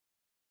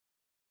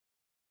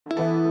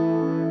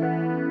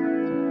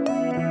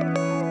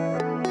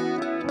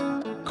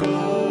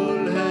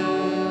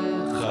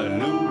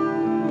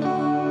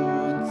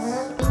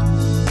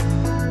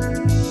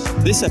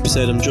this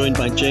episode, I'm joined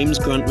by James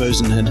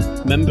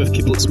Grant-Rosenhead, member of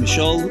Kibbutz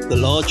Mishol, the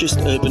largest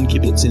urban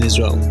kibbutz in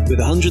Israel, with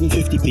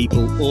 150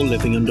 people all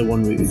living under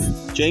one roof.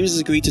 James has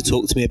agreed to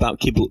talk to me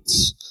about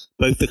kibbutz,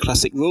 both the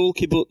classic rural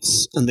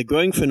kibbutz and the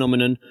growing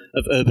phenomenon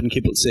of urban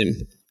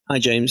kibbutzim. Hi,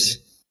 James.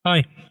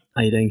 Hi.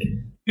 How you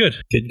doing? Good.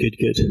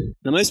 Good.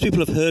 Now, most people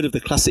have heard of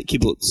the classic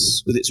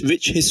kibbutz, with its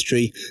rich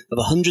history of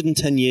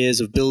 110 years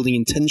of building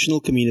intentional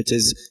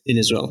communities in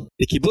Israel.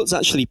 The kibbutz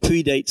actually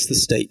predates the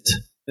state,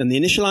 and the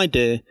initial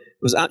idea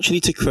was actually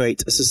to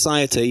create a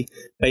society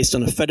based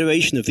on a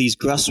federation of these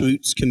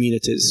grassroots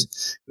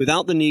communities,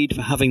 without the need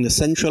for having the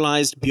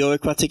centralized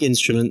bureaucratic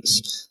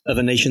instruments of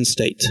a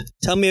nation-state.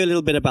 Tell me a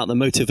little bit about the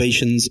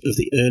motivations of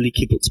the early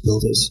kibbutz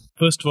builders.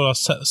 First of all, I'll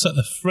set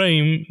the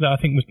frame that I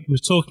think we're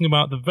talking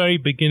about the very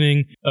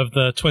beginning of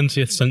the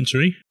 20th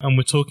century, and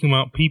we're talking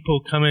about people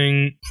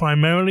coming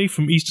primarily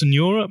from Eastern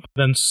Europe,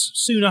 then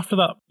soon after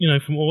that,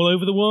 from all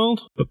over the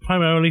world, but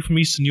primarily from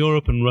Eastern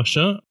Europe and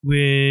Russia,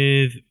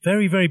 with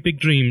very, very big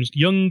dreams.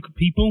 Young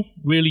people,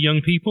 really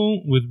young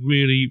people, with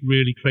really,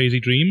 really crazy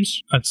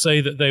dreams. I'd say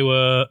that they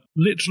were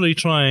literally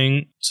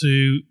trying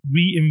to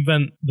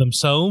reinvent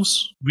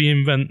themselves,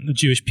 reinvent the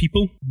Jewish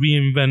people,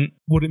 reinvent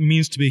what it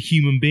means to be a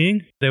human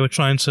being. They were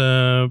trying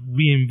to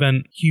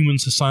reinvent human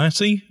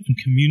society and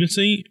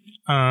community,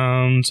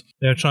 and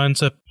they're trying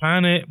to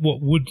planet what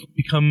would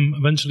become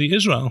eventually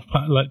Israel.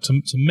 Like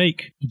to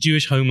make the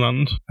Jewish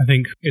homeland, I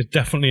think, is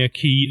definitely a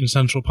key and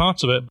central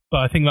part of it.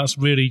 But I think that's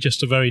really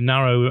just a very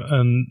narrow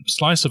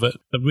slice of it.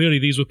 That really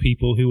these were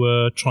people who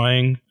were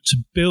trying to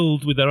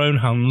build with their own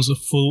hands a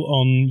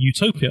full-on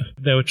utopia.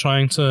 They were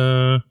trying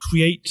to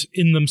create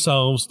in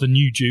themselves the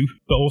new Jew,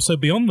 but also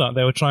beyond that,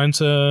 they were trying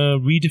to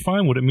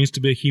redefine what it means to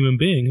be a human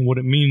being and what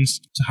it means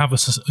to have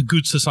a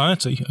good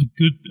society,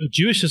 a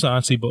Jewish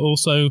society, but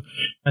also,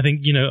 I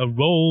think, a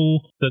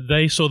role that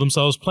they saw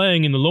themselves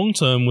playing in the long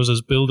term was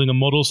as building a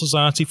model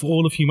society for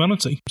all of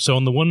humanity. So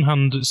on the one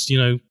hand, it's,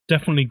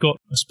 definitely got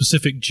a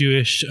specific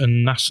Jewish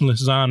and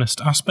nationalist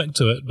Zionist aspect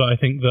to it, but I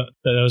think that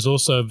there was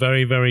also a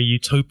very, very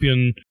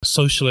utopian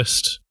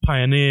socialist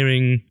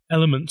pioneering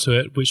element to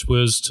it, which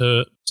was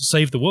to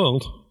save the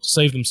world, to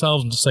save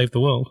themselves and to save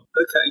the world.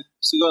 Okay,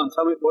 so go on,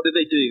 tell me, what did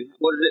they do?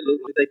 What did it look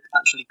like? What did they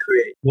actually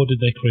create? What did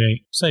they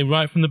create? Say,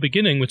 right from the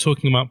beginning, we're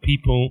talking about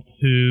people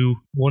who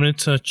wanted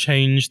to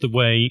change the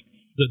way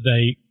that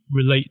they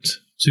relate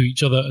to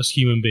each other as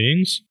human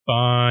beings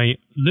by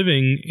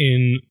living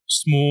in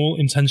small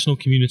intentional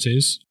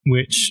communities,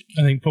 which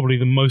I think probably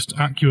the most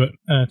accurate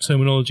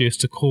terminology is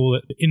to call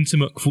it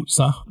intimate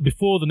kfutza.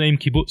 Before the name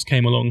kibbutz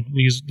came along,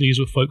 these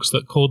were folks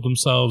that called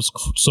themselves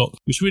kfutzot,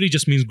 which really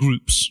just means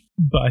groups.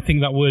 But I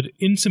think that word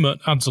intimate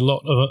adds a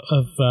lot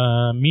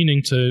of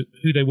meaning to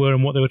who they were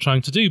and what they were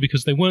trying to do,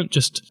 because they weren't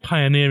just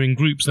pioneering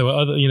groups. There were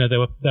other,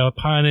 there were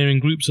pioneering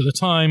groups at the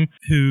time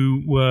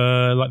who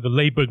were like the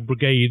labor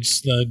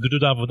brigades, the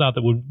Gedud Avodah,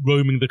 that were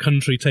roaming the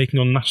country, taking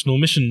on national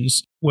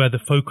missions, where the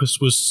focus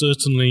was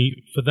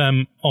certainly for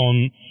them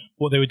on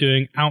what they were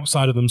doing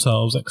outside of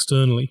themselves,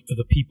 externally, for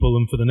the people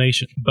and for the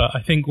nation. But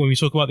I think when we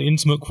talk about the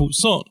intimate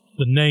kfutzot,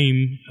 the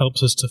name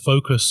helps us to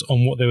focus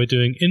on what they were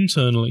doing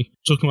internally,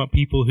 talking about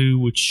people who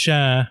would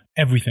share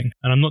everything.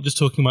 And I'm not just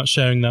talking about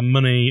sharing their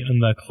money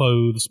and their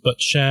clothes, but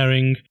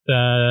sharing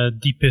their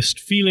deepest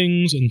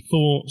feelings and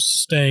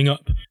thoughts, staying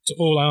up to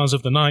all hours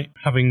of the night,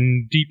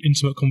 having deep,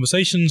 intimate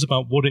conversations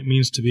about what it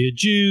means to be a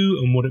Jew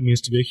and what it means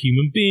to be a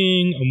human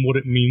being and what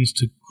it means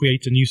to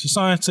create a new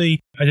society.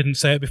 I didn't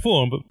say it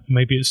before, but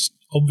maybe it's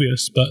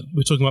obvious, but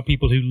we're talking about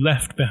people who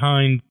left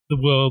behind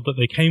the world that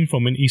they came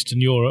from in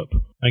Eastern Europe.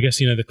 I guess,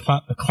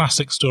 the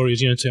classic story is,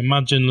 to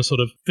imagine the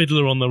sort of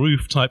fiddler on the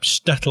roof type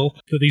shtetl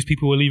that these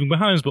people were leaving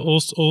behind, but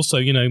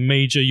also,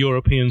 major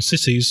European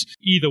cities.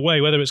 Either way,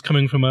 whether it's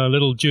coming from a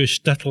little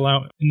Jewish shtetl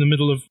out in the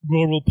middle of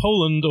rural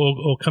Poland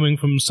or coming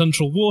from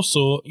central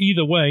Warsaw,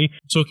 either way,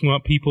 talking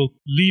about people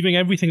leaving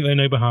everything they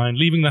know behind,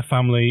 leaving their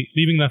family,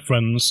 leaving their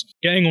friends,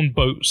 getting on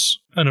boats,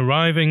 and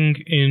arriving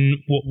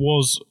in what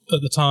was,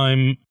 at the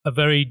time, a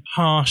very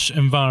harsh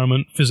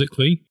environment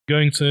physically,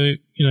 going to,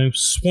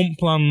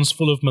 swamplands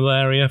full of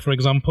malaria, for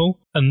example,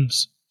 and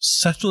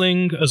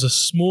settling as a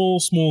small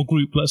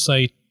group, let's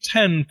say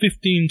 10,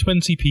 15,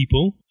 20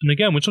 people. And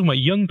again, we're talking about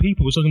young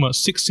people. We're talking about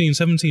 16,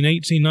 17,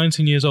 18,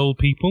 19 years old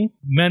people,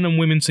 men and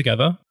women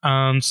together,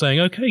 and saying,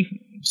 okay,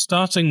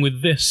 starting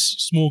with this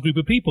small group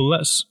of people,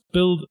 let's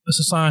build a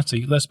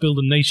society, let's build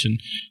a nation,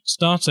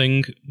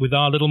 starting with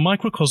our little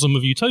microcosm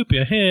of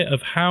utopia here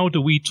of how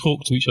do we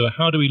talk to each other,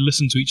 how do we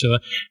listen to each other,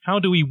 how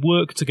do we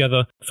work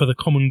together for the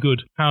common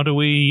good, how do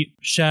we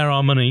share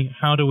our money,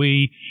 how do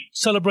we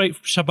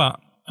celebrate Shabbat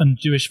and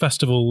Jewish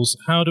festivals,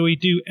 how do we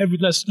do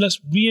let's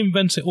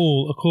reinvent it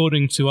all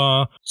according to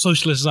our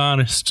socialist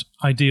Zionist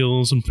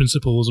ideals and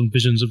principles and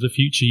visions of the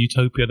future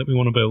utopia that we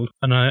want to build.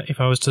 And if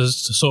I was to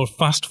sort of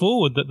fast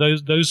forward, that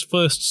those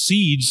first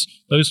seeds,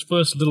 those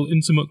first little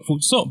intimate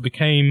futsot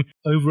became,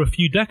 over a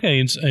few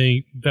decades,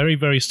 a very,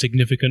 very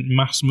significant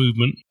mass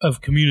movement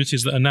of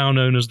communities that are now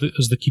known as the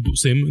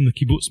kibbutzim and the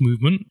kibbutz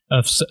movement,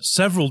 of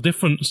several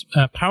different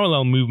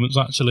parallel movements,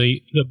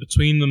 actually, that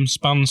between them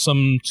span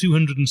some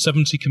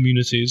 270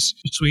 communities.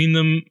 Between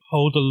them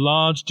hold a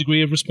large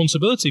degree of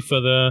responsibility for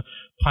the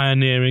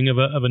pioneering of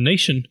a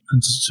nation,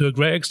 and to a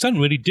great extent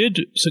really did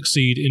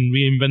succeed in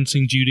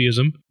reinventing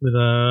Judaism with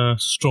a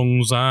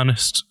strong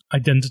Zionist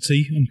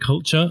identity and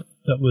culture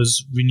that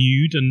was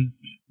renewed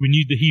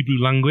the Hebrew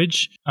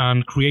language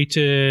and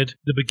created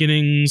the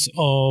beginnings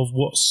of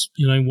what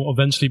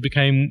eventually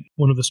became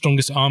one of the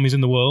strongest armies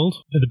in the world.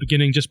 At the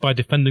beginning, just by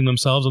defending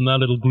themselves and their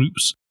little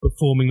groups, but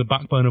forming the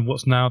backbone of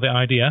what's now the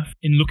IDF.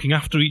 In looking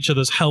after each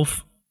other's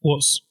health,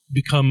 what's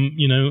become,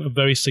 a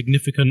very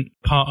significant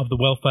part of the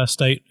welfare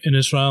state in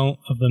Israel,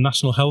 of the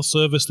National Health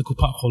Service, the Kol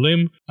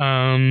He'Chalutz,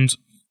 and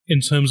in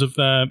terms of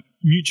their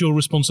mutual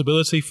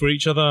responsibility for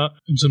each other,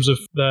 in terms of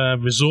their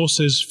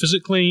resources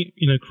physically,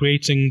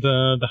 creating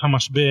the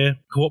Hamash Beer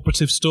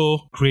cooperative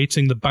store,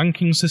 creating the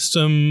banking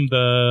system,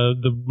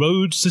 the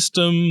road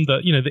system,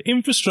 the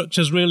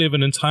infrastructures really of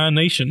an entire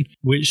nation,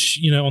 which,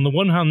 on the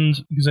one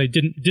hand, because they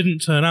didn't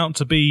turn out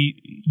to be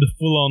the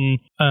full-on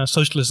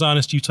socialist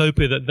Zionist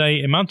utopia that they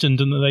imagined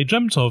and that they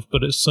dreamt of,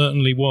 but it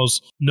certainly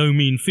was no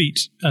mean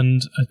feat,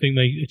 and I think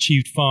they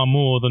achieved far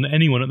more than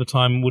anyone at the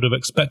time would have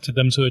expected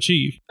them to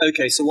achieve.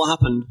 Okay, so what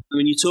happened? I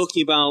mean, you're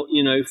talking about,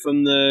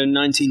 from the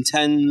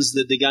 1910s,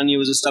 the Degania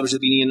was established at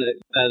the beginning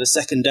of the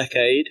second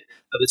decade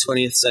of the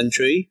 20th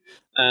century.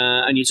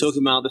 And you're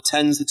talking about the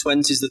 10s, the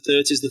 20s, the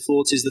 30s, the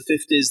 40s, the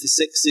 50s, the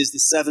 60s, the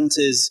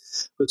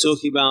 70s. We're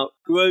talking about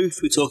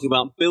growth. We're talking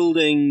about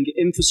building,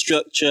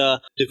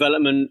 infrastructure,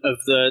 development of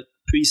the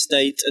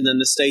pre-state, and then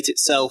the state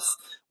itself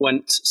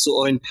went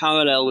sort of in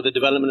parallel with the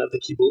development of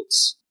the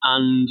kibbutz.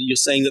 And you're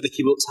saying that the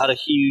kibbutz had a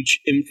huge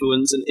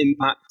influence and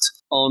impact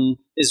on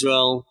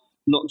Israel,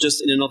 not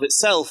just in and of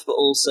itself, but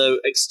also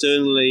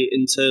externally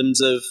in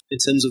terms of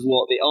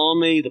what, the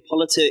army, the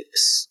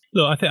politics.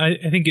 Look, I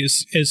think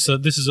this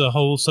is a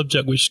whole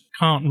subject which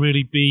can't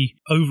really be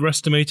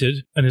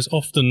overestimated and is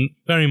often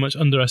very much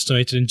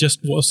underestimated in just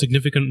what a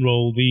significant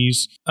role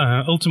these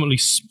ultimately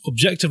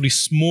objectively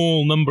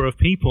small number of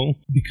people,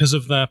 because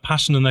of their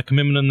passion and their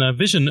commitment and their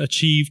vision,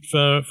 achieved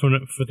for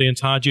the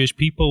entire Jewish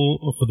people,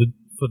 or for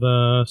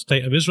the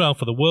state of Israel,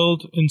 for the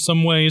world in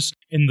some ways.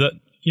 In that,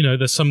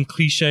 there's some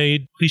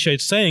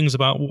cliched sayings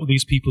about what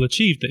these people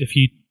achieved, that if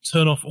you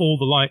turn off all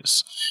the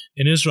lights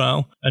in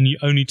Israel and you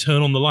only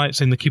turn on the lights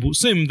in the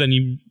kibbutzim, then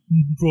you,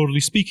 broadly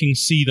speaking,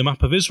 see the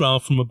map of Israel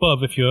from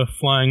above if you're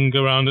flying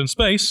around in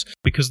space,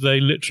 because they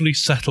literally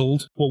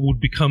settled what would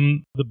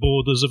become the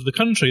borders of the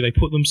country. They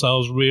put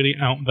themselves really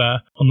out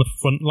there on the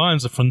front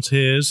lines, the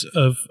frontiers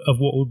of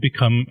what would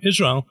become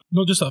Israel.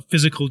 Not just that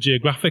physical,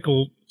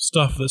 geographical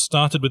stuff that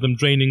started with them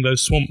draining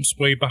those swamps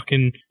way back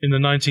in the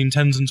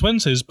 1910s and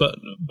 20s,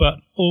 but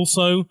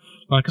also,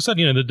 like I said,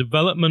 the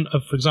development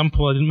of, for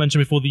example, I didn't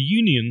mention before, the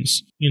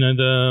unions.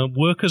 The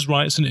workers'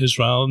 rights in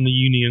Israel and the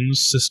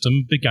unions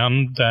system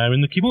began there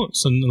in the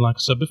kibbutz. And like I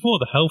said before,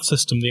 the health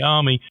system, the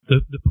army,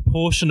 the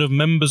proportion of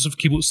members of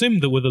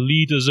kibbutzim that were the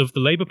leaders of the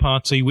Labour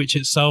Party, which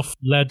itself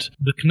led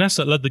the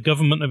Knesset, led the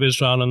government of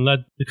Israel, and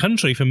led the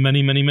country for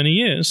many, many, many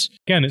years.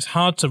 Again, it's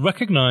hard to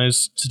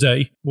recognize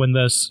today when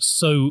there's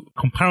so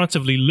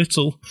comparatively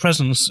little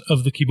presence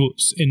of the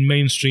kibbutz in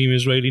mainstream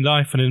Israeli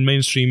life and in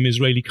mainstream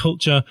Israeli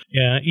culture,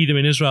 either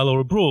in Israel or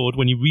abroad.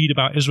 When you read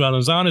about Israel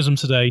and Zionism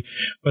today,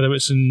 whether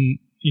it's in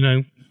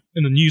the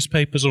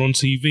newspapers or on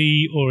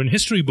TV or in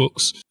history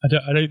books,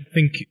 I don't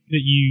think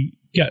that you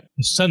get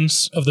a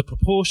sense of the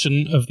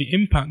proportion of the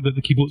impact that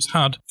the kibbutz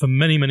had for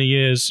many, many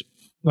years,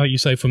 like you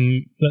say,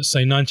 from, let's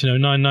say,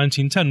 1909,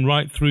 1910,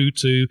 right through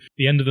to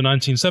the end of the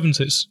 1970s.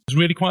 It's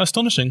really quite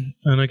astonishing.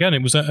 And again,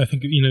 it was, I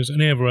think, it was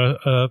only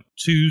over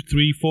 2,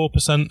 3,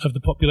 4% of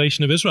the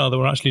population of Israel that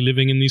were actually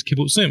living in these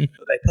kibbutzim.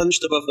 They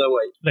punched above their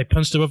weight. They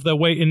punched above their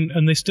weight,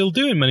 and they still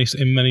do in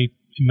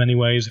many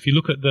ways. If you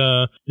look at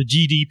the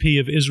GDP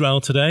of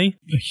Israel today,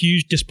 a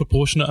huge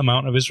disproportionate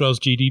amount of Israel's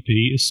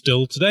GDP is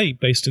still today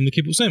based in the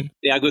kibbutzim.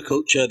 The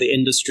agriculture, the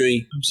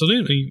industry.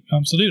 Absolutely.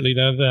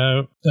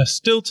 They're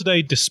still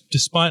today,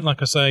 despite,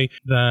 like I say,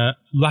 their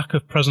lack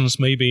of presence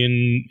maybe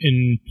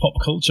in pop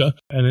culture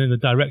and in the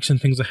direction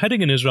things are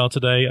heading in Israel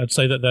today. I'd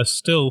say that there's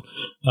still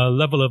a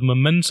level of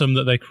momentum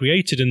that they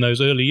created in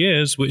those early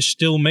years, which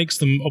still makes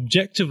them,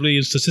 objectively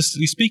and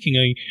statistically speaking,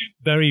 a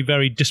very,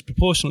 very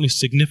disproportionately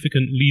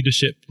significant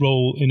leadership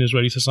role in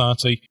Israeli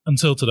society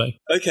until today.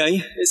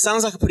 Okay, it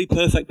sounds like a pretty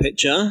perfect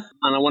picture,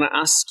 and I want to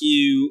ask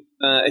you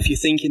if you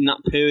think in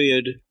that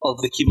period of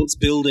the kibbutz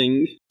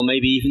building, or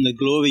maybe even the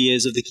glory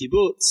years of the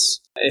kibbutz,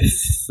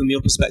 if from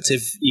your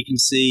perspective you can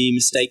see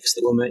mistakes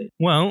that were made.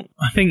 Well,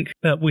 I think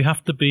that we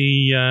have to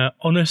be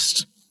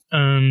honest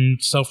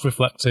and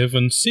self-reflective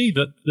and see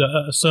that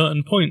at a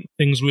certain point,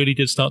 things really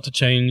did start to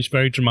change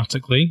very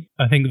dramatically.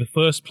 I think the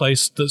first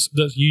place that's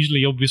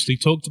usually obviously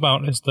talked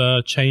about is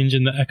the change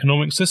in the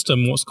economic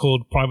system, what's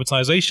called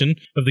privatization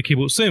of the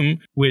kibbutzim,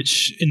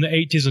 which in the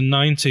 80s and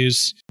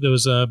 90s, there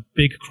was a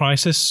big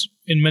crisis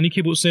in many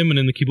kibbutzim and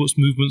in the kibbutz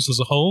movements as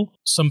a whole.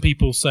 Some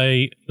people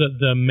say that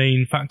the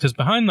main factors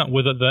behind that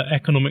were that the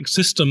economic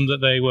system that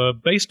they were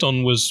based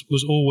on was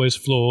always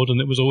flawed,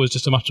 and it was always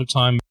just a matter of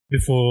time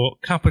before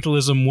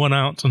capitalism won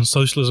out and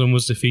socialism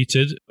was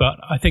defeated. But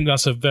I think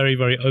that's a very,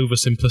 very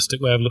oversimplistic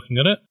way of looking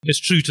at it. It's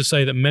true to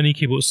say that many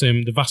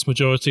kibbutzim, the vast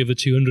majority of the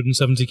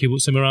 270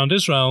 kibbutzim around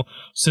Israel,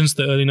 since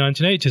the early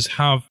 1980s,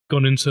 have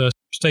gone into a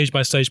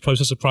stage-by-stage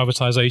process of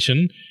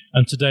privatization,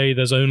 and today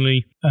there's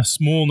only a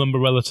small number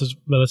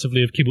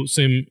relatively of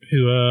kibbutzim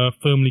who are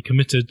firmly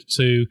committed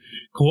to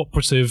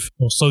cooperative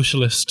or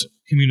socialist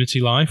community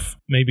life,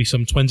 maybe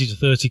some 20 to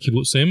 30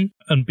 kibbutzim,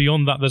 and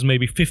beyond that there's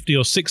maybe 50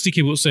 or 60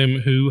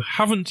 kibbutzim who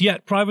haven't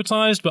yet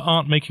privatized but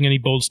aren't making any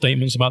bold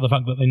statements about the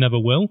fact that they never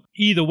will.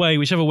 Either way,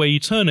 whichever way you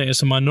turn it,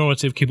 it's a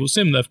minority of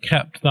kibbutzim that have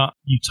kept that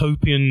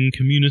utopian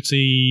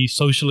community,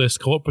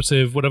 socialist,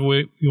 cooperative, whatever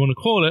way you want to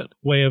call it,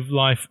 way of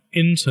life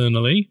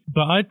internally.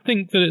 But I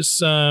think that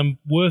it's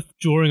worth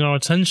drawing our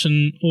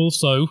attention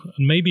also,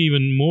 and maybe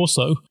even more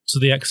so, to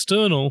the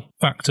external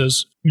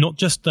factors, not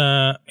just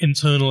their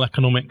internal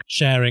economic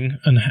sharing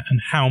and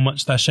how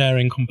much they're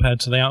sharing compared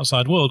to the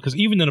outside world. Because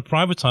even in a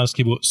privatized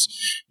kibbutz,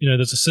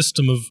 there's a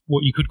system of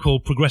what you could call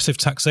progressive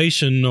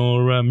taxation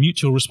or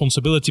mutual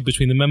responsibility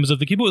between the members of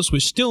the kibbutz,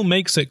 which still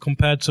makes it,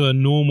 compared to a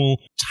normal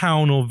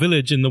town or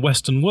village in the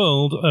Western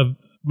world,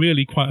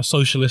 really quite a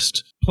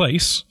socialist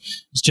place.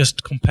 It's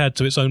just compared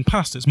to its own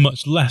past, it's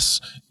much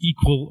less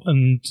equal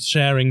and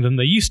sharing than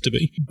they used to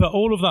be. But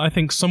all of that, I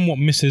think, somewhat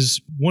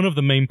misses one of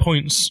the main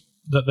points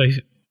that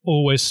they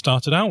always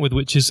started out with,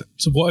 which is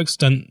to what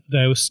extent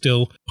they were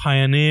still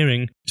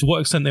pioneering, to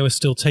what extent they were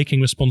still taking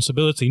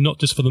responsibility, not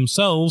just for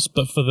themselves,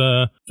 but for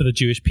the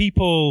Jewish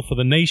people, for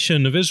the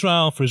nation of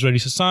Israel, for Israeli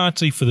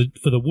society, for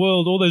the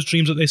world. All those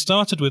dreams that they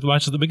started with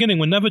right at the beginning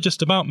were never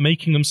just about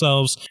making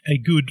themselves a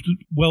good,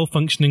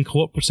 well-functioning,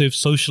 cooperative,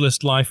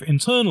 socialist life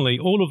internally.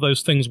 All of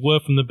those things were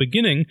from the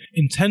beginning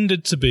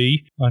intended to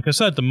be, like I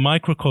said, the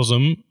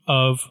microcosm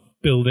of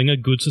building a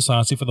good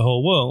society for the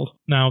whole world.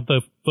 Now,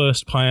 the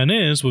first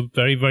pioneers were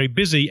very, very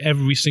busy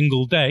every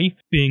single day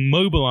being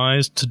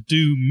mobilized to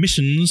do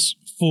missions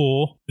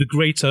for the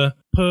greater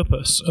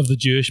purpose of the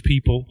Jewish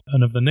people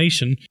and of the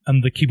nation.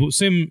 And the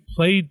kibbutzim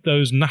played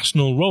those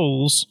national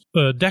roles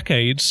for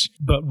decades.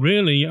 But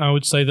really, I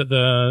would say that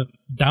the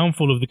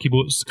downfall of the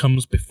kibbutz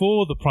comes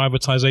before the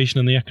privatization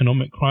and the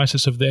economic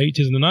crisis of the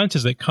 80s and the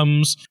 90s. It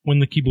comes when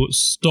the kibbutz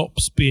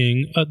stops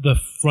being at the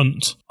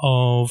front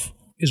of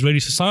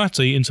Israeli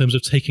society in terms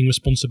of taking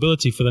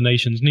responsibility for the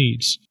nation's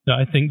needs.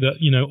 I think that,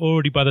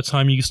 already by the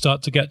time you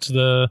start to get to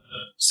the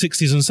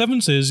 60s and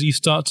 70s, you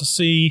start to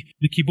see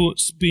the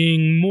kibbutz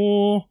being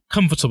more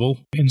comfortable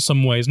in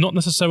some ways, not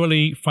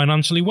necessarily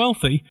financially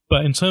wealthy,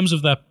 but in terms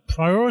of their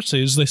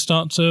priorities, they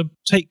start to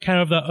take care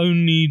of their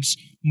own needs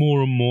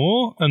more and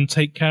more and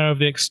take care of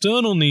the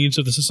external needs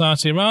of the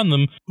society around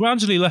them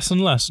gradually less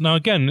and less. Now,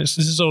 again, this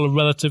is all a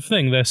relative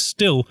thing. They're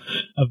still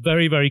a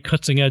very, very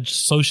cutting-edge,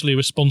 socially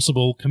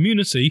responsible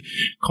community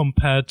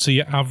compared to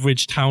your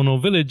average town or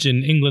village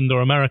in England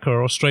or America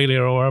or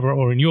Australia or wherever,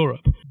 or in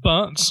Europe.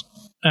 But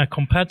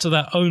compared to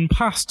their own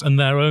past and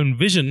their own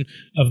vision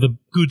of the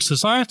good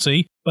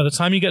society, by the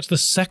time you get to the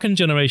second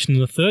generation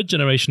and the third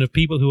generation of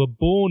people who are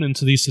born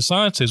into these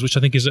societies, which I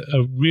think is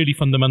a really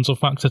fundamental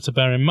factor to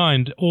bear in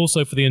mind,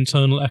 also for the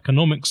internal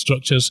economic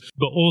structures,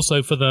 but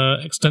also for the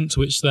extent to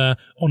which they're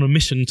on a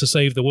mission to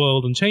save the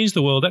world and change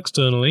the world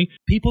externally,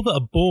 people that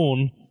are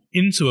born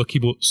into a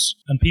kibbutz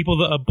and people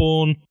that are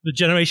born the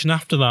generation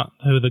after that,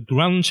 who are the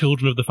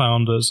grandchildren of the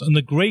founders and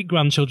the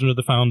great-grandchildren of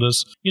the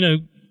founders,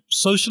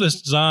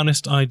 socialist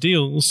Zionist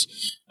ideals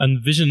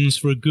and visions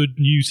for a good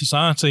new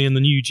society and the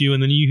new Jew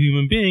and the new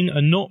human being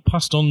are not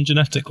passed on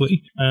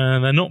genetically,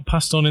 and they're not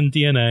passed on in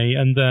DNA,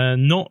 and they're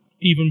not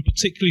even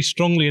particularly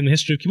strongly in the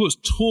history of kibbutz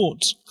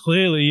taught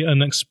clearly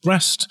and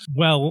expressed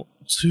well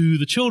to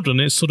the children.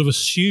 It's sort of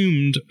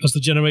assumed as the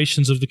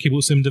generations of the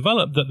kibbutzim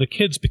develop that the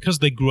kids, because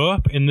they grow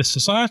up in this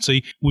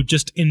society, would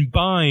just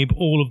imbibe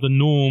all of the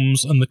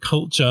norms and the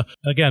culture,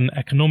 again,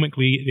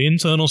 economically, the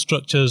internal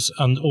structures,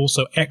 and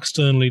also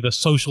externally, the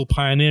social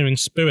pioneering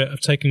spirit of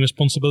taking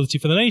responsibility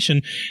for the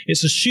nation.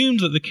 It's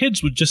assumed that the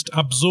kids would just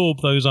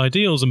absorb those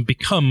ideals and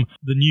become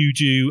the new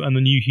Jew and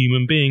the new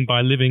human being by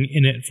living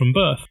in it from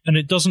birth. And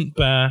it doesn't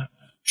bear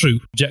true.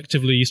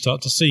 Objectively, you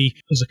start to see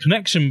there's a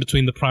connection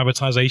between the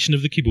privatization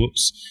of the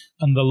kibbutz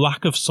and the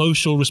lack of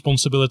social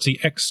responsibility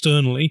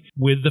externally,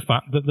 with the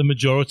fact that the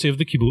majority of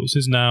the kibbutz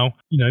is now,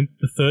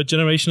 the third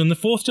generation and the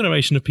fourth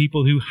generation of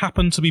people who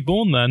happen to be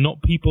born there,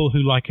 not people who,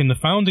 like in the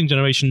founding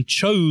generation,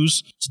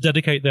 chose to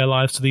dedicate their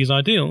lives to these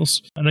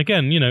ideals. And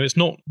again, it's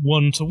not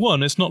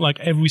one-to-one. It's not like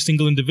every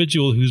single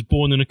individual who's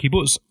born in a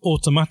kibbutz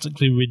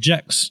automatically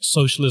rejects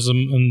socialism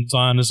and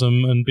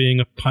Zionism and being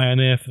a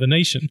pioneer for the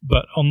nation.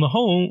 But on the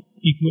whole,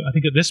 I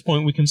think at this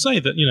point we can say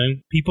that,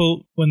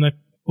 people, when they're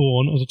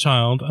born as a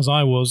child, as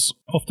I was,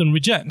 often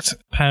reject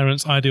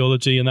parents'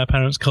 ideology and their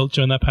parents'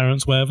 culture and their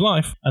parents' way of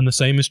life. And the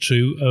same is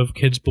true of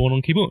kids born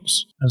on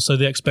kibbutz. And so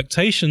the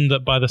expectation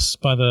that by the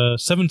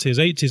 70s,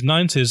 80s,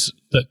 90s,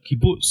 that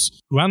kibbutz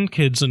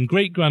grandkids and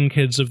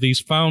great-grandkids of these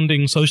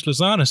founding socialist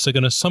Zionists are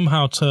going to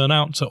somehow turn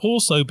out to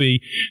also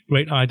be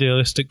great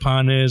idealistic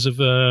pioneers of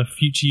a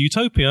future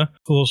utopia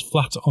falls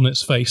flat on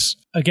its face.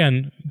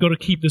 Again, got to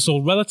keep this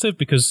all relative,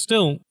 because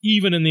still,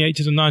 even in the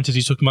 80s and 90s,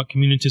 he's talking about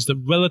communities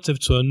that relative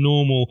to a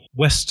normal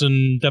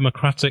Western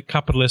democratic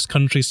capitalist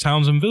countries,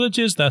 towns and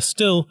villages, they're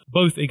still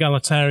both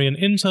egalitarian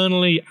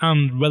internally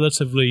and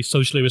relatively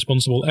socially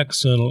responsible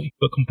externally.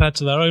 But compared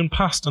to their own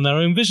past and their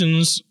own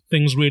visions,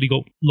 things really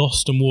got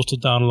lost and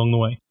watered down along the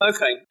way.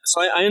 Okay,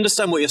 so I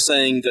understand what you're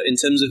saying, that in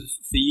terms of,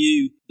 for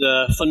you,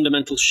 the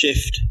fundamental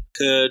shift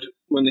occurred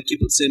when the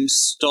kibbutzim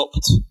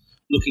stopped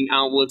looking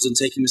outwards and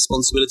taking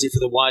responsibility for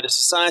the wider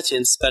society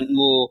and spent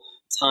more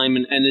time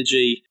and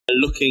energy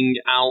looking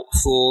out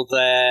for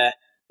their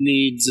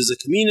needs as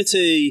a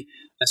community,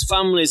 as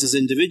families, as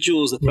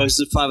individuals, the process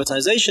of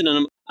privatization.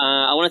 And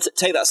I wanted to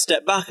take that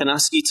step back and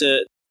ask you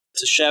to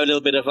share a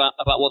little bit about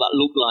what that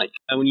looked like.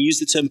 And when you use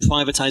the term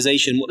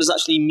privatization, what does that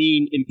actually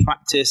mean in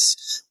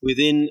practice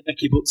within a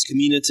kibbutz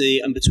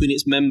community and between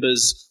its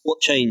members? What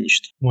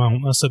changed? Well,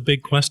 that's a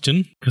big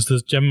question, because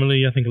there's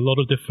generally, I think, a lot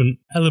of different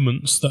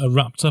elements that are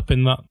wrapped up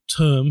in that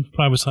term,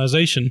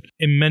 privatization.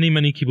 In many,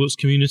 many kibbutz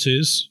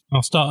communities,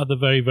 I'll start at the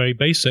very, very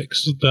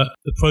basics, that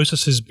the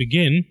processes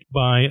begin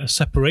by a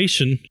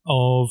separation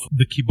of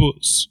the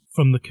kibbutz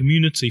from the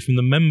community, from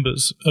the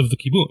members of the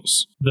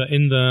kibbutz. That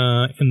in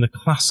the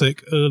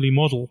classic early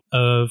model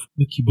of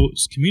the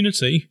kibbutz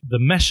community, the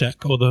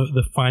meshek, or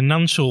the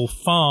financial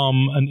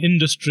farm and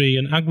industry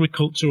and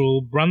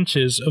agricultural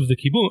branches of the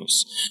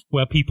kibbutz,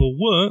 where people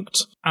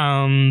worked,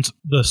 and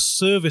the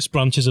service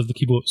branches of the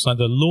kibbutz, like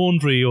the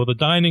laundry or the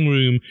dining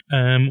room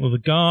or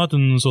the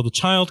gardens or the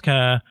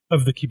childcare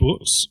of the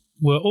kibbutz,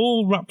 were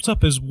all wrapped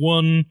up as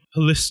one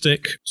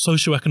holistic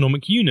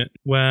socio-economic unit,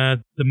 where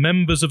the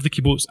members of the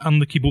kibbutz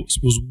and the kibbutz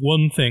was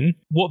one thing.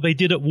 What they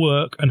did at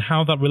work and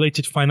how that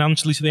related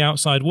financially to the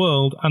outside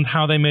world, and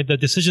how they made their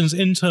decisions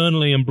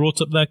internally and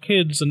brought up their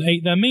kids and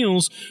ate their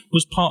meals,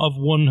 was part of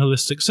one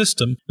holistic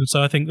system. And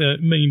so I think that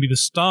maybe the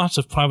start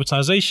of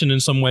privatization in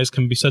some ways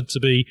can be said to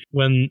be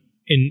when,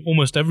 in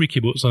almost every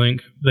kibbutz, I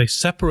think, they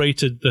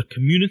separated the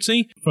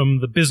community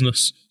from the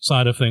business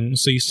side of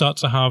things. So you start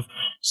to have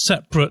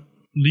separate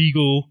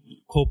legal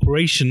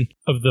corporation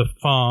of the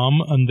farm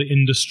and the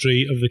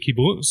industry of the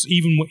kibbutz,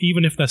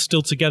 even if they're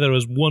still together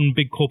as one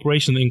big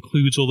corporation that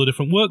includes all the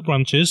different work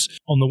branches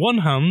on the one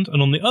hand,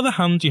 and on the other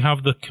hand you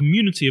have the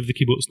community of the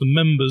kibbutz, the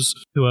members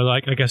who are,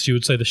 like, I guess you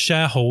would say, the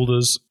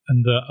shareholders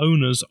and the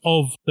owners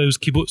of those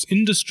kibbutz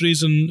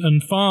industries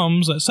and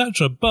farms,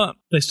 etc. But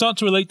they start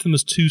to relate to them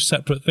as two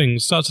separate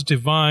things, start to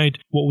divide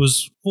what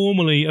was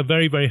formerly a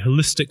very, very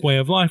holistic way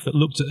of life that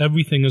looked at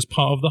everything as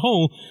part of the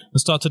whole, and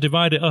start to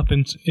divide it up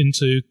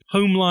into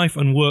home life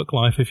and work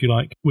life, if you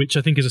like, which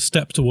I think is a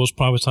step towards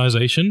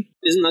privatization.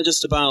 Isn't that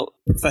just about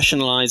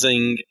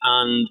professionalizing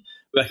and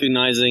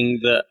recognizing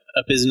that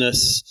a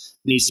business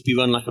needs to be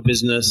run like a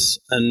business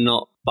and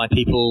not by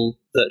people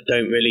that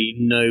don't really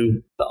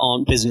know, that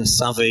aren't business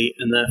savvy,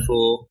 and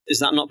therefore, is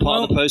that not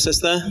part of the process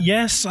there?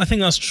 Yes, I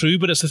think that's true,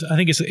 but I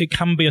think it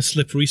can be a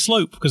slippery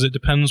slope, because it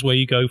depends where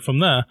you go from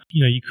there.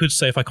 You could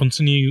say, if I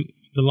continue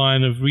the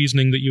line of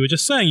reasoning that you were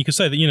just saying, you could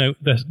say that,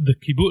 the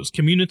kibbutz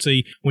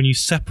community, when you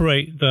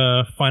separate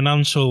the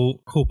financial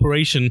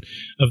corporation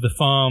of the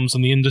farms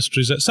and the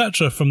industries,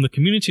 etc., from the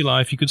community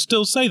life, you could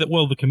still say that,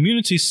 well, the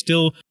community is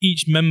still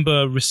each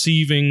member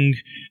receiving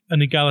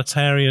an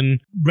egalitarian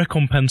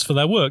recompense for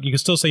their work. You can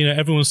still say,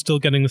 everyone's still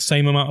getting the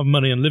same amount of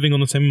money and living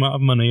on the same amount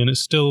of money, and it's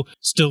still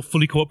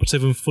fully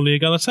cooperative and fully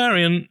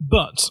egalitarian.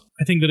 But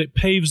I think that it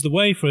paves the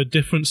way for a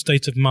different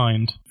state of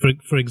mind.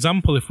 For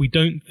example, if we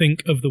don't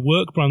think of the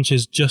work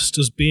branches just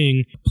as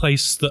being a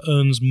place that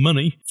earns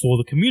money for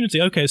the community,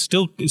 okay, it's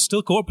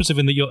still cooperative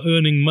in that you're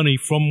earning money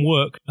from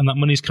work, and that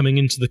money's coming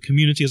into the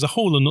community as a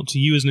whole and not to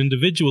you as an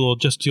individual or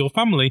just to your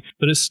family,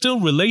 but it's still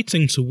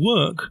relating to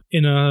work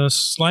in a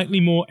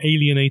slightly more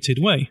alienated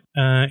way,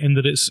 in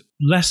that it's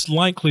less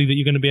likely that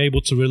you're going to be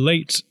able to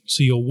relate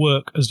to your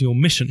work as your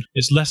mission.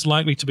 It's less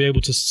likely to be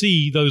able to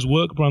see those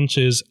work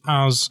branches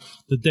as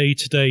the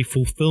day-to-day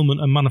fulfillment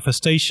and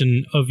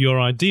manifestation of your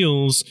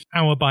ideals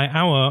hour by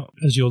hour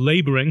as you're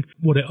laboring.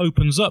 What it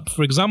opens up,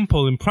 for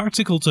example, in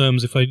practical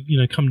terms, if I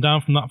come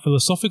down from that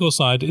philosophical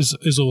side,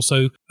 is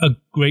also a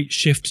great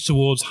shift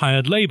towards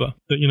hired labor.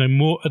 That,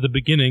 more at the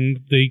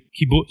beginning, the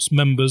kibbutz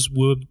members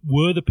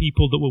were the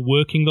people that were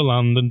working the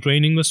land and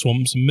draining the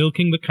swamps and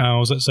milking the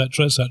cows,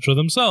 etc.,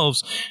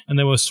 themselves, and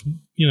they were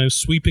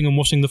sweeping and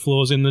washing the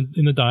floors in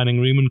the dining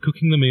room and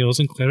cooking the meals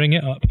and clearing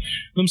it up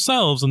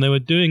themselves, and they were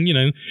doing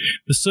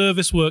the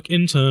service work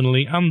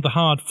internally and the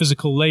hard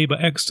physical labor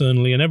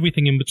externally and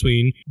everything in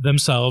between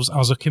themselves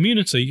as a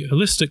community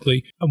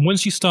holistically. And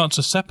once you start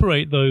to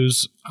separate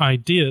those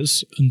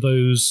ideas and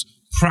those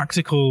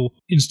practical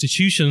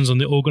institutions and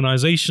the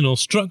organizational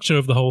structure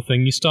of the whole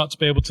thing, you start to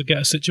be able to get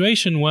a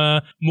situation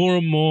where more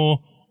and more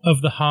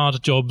of the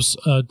hard jobs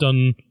are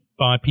done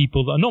by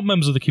people that are not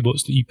members of the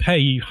kibbutz, that you pay,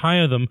 you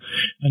hire them,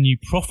 and you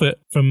profit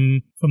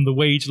from the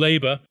wage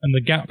labor, and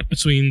the gap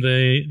between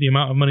the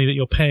amount of money that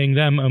you're paying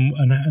them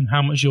and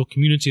how much your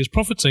community is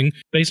profiting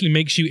basically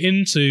makes you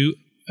into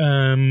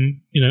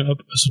a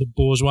sort of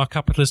bourgeois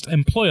capitalist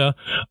employer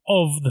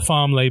of the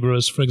farm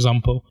laborers, for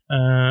example.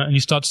 And you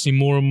start to see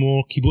more and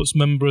more kibbutz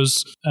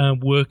members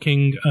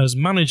working as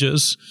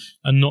managers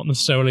and not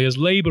necessarily as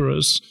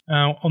laborers.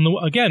 Now,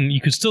 again, you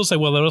could still say,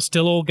 well, they're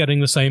still all getting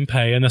the same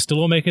pay and they're still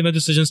all making their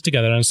decisions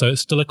together, and so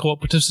it's still a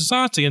cooperative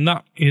society, and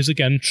that is,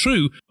 again,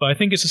 true. But I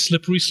think it's a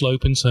slippery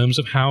slope in terms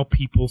of how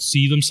people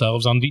see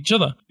themselves and each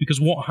other.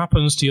 Because what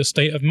happens to your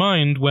state of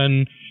mind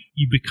when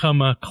you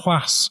become a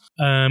class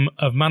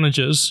of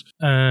managers?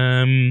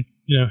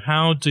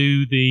 How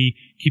do the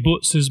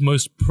kibbutz's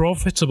most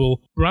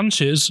profitable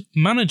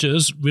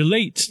managers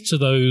relate to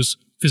those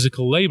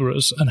physical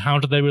laborers, and how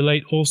do they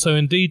relate also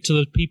indeed to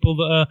the people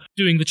that are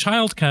doing the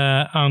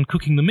childcare and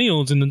cooking the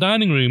meals in the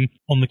dining room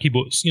on the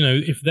kibbutz?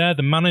 If they're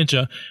the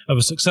manager of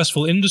a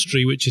successful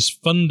industry which is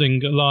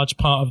funding a large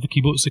part of the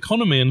kibbutz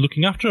economy and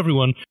looking after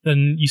everyone,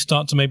 then you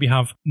start to maybe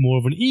have more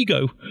of an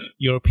ego.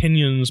 Your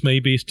opinions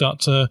maybe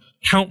start to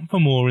count for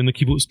more in the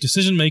kibbutz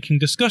decision-making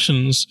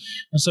discussions.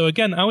 And so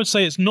again, I would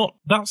say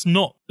that's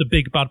not the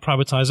big bad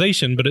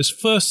privatization, but it's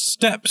first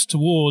steps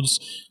towards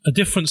a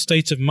different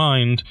state of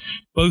mind,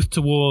 both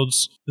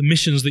towards the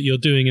missions that you're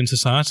doing in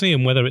society,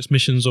 and whether it's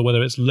missions or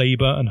whether it's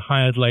labor and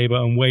hired labor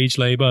and wage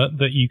labor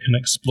that you can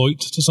exploit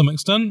to some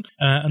extent,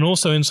 and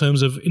also in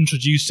terms of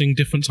introducing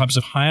different types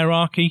of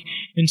hierarchy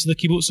into the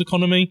kibbutz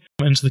economy,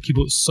 into the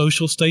kibbutz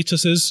social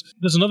statuses.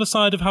 There's another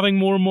side of having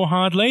more and more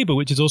hard labor,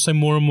 which is also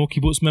more and more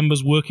kibbutz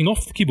members working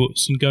off the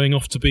kibbutz and going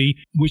off to be,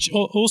 which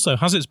also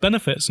has its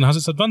benefits and has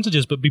its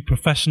advantages, but be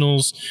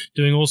professionals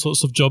doing all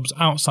sorts of jobs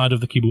outside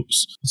of the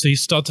kibbutz. So you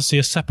start to see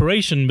a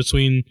separation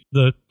between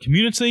the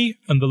community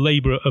and the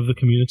labor of the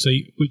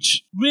community,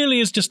 which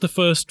really is just the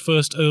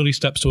first early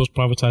steps towards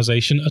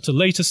privatization. At a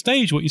later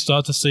stage, what you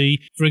start to see,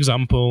 for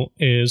example,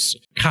 is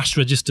cash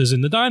registers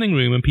in the dining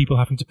room and people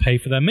having to pay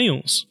for their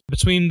meals.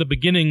 Between the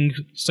beginning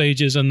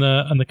stages and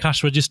the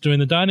cash register in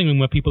the dining room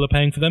where people are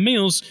paying for their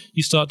meals,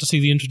 you start to see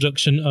the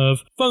introduction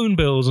of phone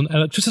bills and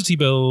electricity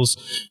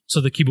bills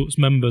to the kibbutz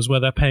members, where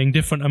they're paying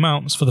different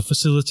amounts for the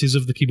facilities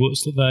of the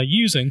kibbutz that they're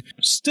using.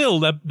 Still,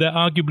 they're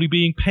arguably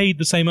being paid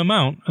the same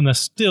amount, and they're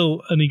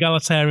still an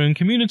egalitarian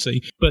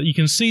community. But you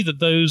can see that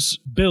those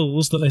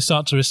bills that they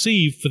start to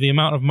receive for the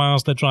amount of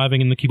miles they're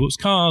driving in the kibbutz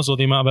cars or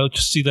the amount of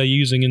electricity they're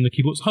using in the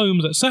kibbutz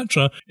homes,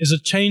 etc., is a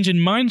change in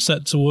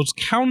mindset towards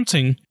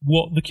counting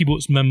what the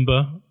kibbutz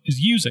member is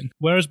using.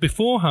 Whereas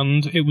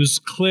beforehand, it was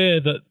clear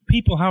that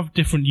people have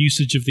different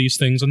usage of these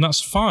things, and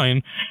that's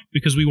fine,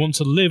 because we want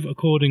to live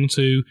according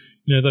to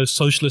those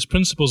socialist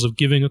principles of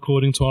giving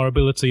according to our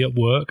ability at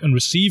work and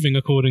receiving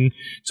according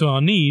to our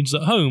needs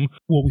at home.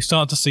 What we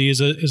start to see is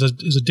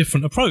a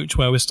different approach,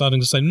 where we're starting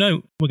to say,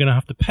 no, we're going to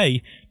have to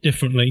pay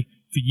differently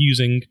for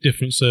using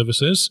different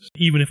services,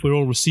 even if we're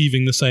all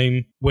receiving the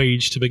same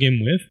wage to begin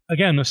with.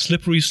 Again, a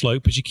slippery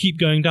slope. As you keep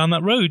going down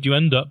that road, you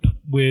end up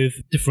with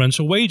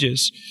differential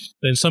wages.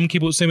 Then some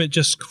kibbutzim, it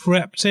just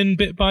crept in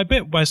bit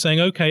by saying,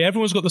 okay,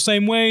 everyone's got the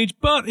same wage,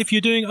 but if you're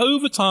doing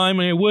overtime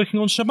and you're working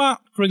on Shabbat,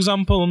 for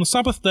example, on the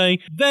Sabbath day,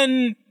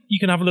 then you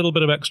can have a little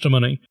bit of extra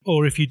money.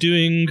 Or if you're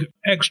doing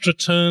extra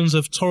turns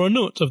of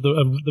Toranut, of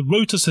the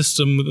rota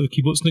system, the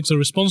kibbutzniks are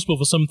responsible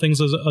for some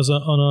things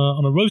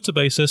on a rota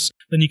basis,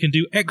 then you can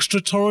do extra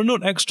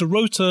Toranut, extra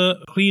rota,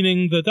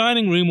 cleaning the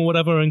dining room or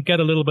whatever, and get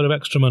a little bit of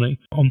extra money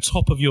on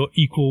top of your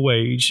equal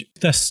wage.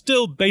 They're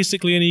still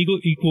basically an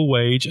equal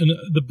wage, and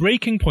the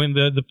breaking point,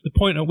 the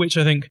point at which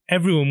I think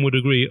everyone would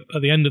agree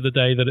at the end of the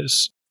day that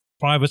it's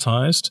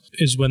privatized,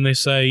 is when they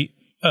say,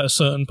 at a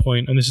certain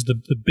point, and this is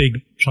the big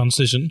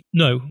transition,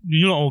 no,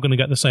 you're not all going to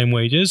get the same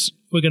wages.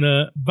 We're going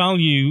to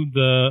value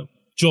the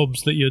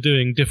jobs that you're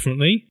doing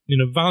differently.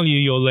 Value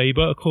your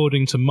labor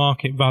according to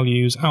market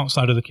values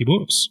outside of the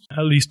kibbutz,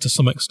 at least to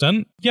some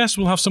extent. Yes,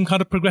 we'll have some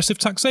kind of progressive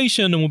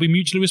taxation and we'll be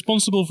mutually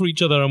responsible for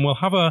each other, and we'll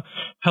have a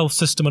health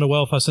system and a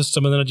welfare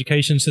system and an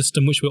education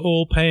system which we're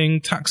all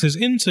paying taxes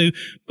into.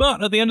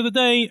 But at the end of the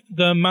day,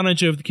 the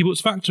manager of the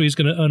kibbutz factory is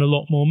going to earn a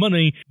lot more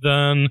money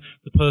than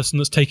the person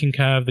that's taking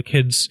care of the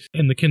kids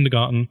in the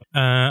kindergarten,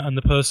 and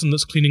the person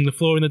that's cleaning the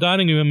floor in the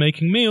dining room and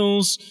making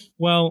meals,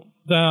 well,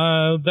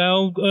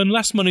 they'll earn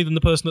less money than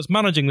the person that's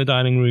managing the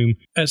dining room,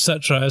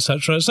 etc.,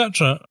 etc.,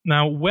 etc.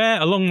 Now,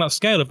 where along that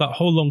scale of that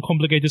whole long,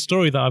 complicated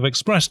story that I've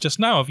expressed just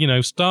now,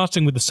 of,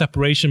 starting with the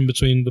separation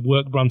between the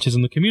work branches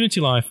and the community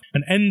life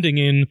and ending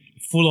in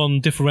full-on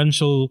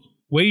differential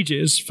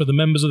wages for the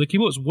members of the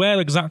kibbutz,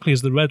 where exactly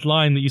is the red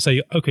line that you say,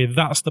 okay,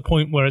 that's the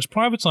point where it's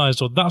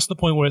privatized, or that's the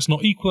point where it's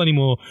not equal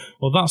anymore,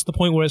 or that's the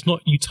point where it's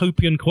not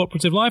utopian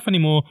cooperative life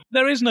anymore?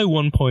 There is no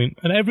one point,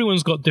 and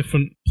everyone's got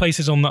different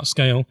places on that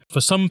scale.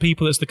 For some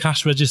people, it's the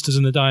cash registers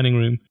in the dining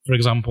room, for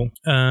example.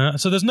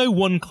 So there's no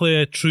one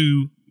clear,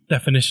 true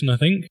definition, I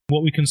think.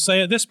 What we can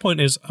say at this point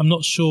is, I'm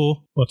not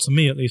sure, well, to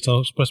me at least,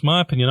 I'll express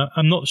my opinion,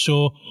 I'm not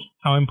sure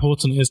how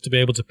important it is to be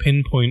able to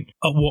pinpoint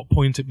at what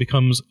point it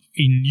becomes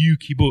a new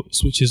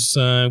kibbutz, which is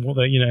a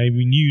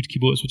renewed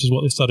kibbutz, which is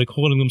what they started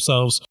calling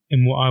themselves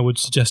in what I would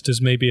suggest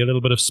is maybe a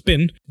little bit of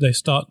spin. They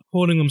start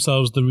calling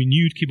themselves the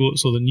renewed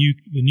kibbutz, or the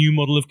new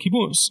model of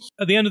kibbutz.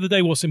 At the end of the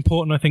day, what's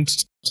important, I think,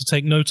 to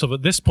take note of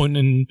at this point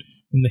in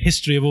the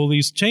history of all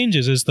these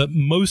changes is that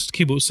most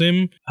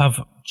kibbutzim have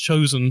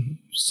chosen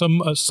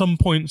at some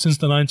point since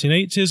the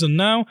 1980s, and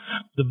now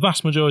the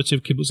vast majority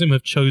of kibbutzim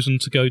have chosen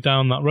to go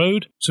down that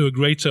road to a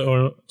greater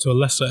or to a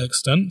lesser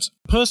extent.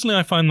 Personally,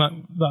 I find that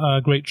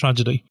a great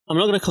tragedy. I'm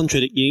not going to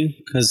contradict you,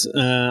 because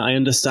I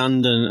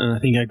understand and I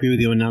think I agree with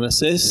your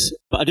analysis,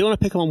 but I do want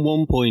to pick up on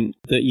one point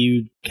that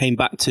you came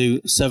back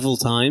to several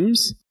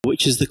times,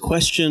 which is the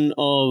question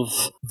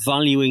of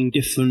valuing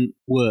different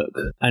work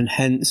and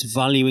hence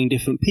valuing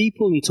different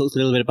people. You talked a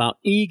little bit about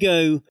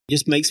ego. It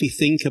just makes me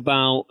think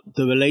about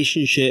the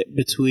relationship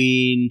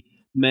between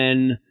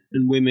men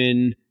and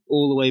women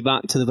all the way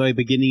back to the very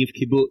beginning of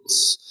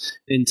kibbutz,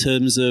 in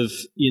terms of,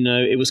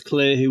 it was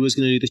clear who was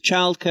going to do the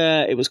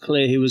childcare, it was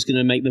clear who was going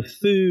to make the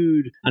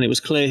food, and it was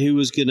clear who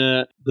was going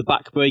to the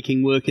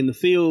back-breaking work in the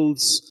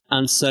fields.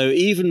 And so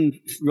even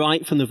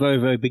right from the very,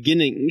 very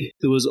beginning,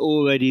 there was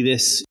already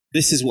this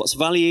is what's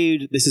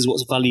valued, this is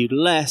what's valued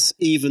less,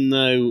 even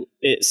though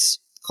it's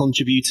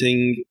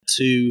contributing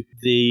to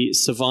the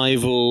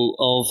survival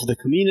of the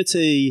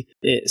community.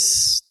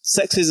 It's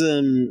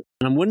sexism.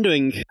 And I'm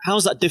wondering,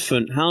 how's that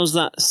different? How's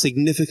that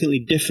significantly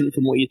different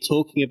from what you're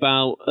talking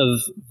about of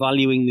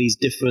valuing these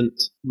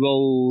different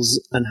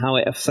roles and how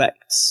it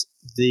affects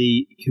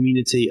the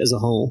community as a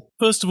whole?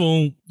 First of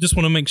all, just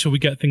want to make sure we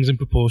get things in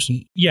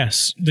proportion.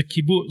 Yes, the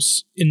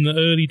kibbutz in the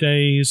early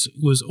days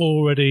was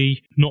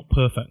already not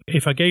perfect.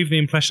 If I gave the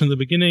impression at the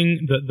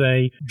beginning that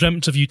they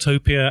dreamt of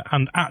utopia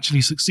and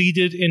actually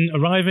succeeded in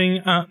arriving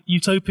at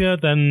utopia,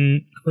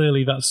 then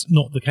clearly that's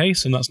not the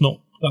case, and that's not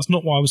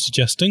what I was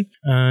suggesting.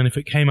 And if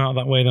it came out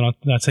that way, then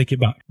I take it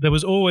back. There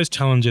was always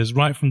challenges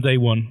right from day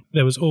one.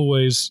 There was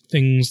always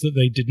things that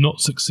they did not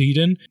succeed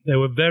in. They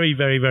were very,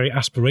 very, very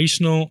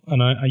aspirational.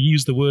 And I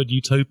use the word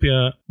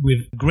utopia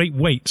with great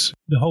weight.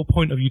 The whole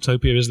point of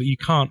utopia is that you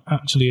can't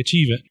actually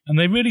achieve it. And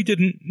they really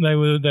didn't. They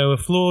were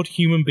flawed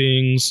human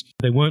beings.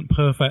 They weren't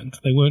perfect.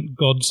 They weren't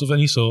gods of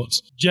any sort.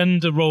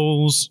 Gender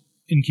roles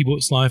in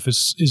kibbutz life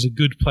is a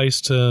good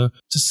place to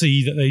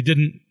see that they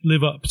didn't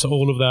live up to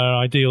all of their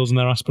ideals and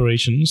their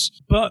aspirations.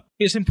 But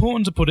it's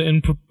important to put it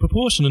in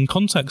proportion and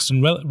context,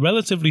 and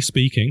relatively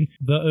speaking,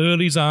 the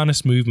early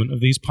Zionist movement of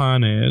these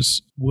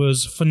pioneers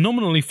was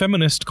phenomenally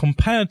feminist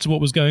compared to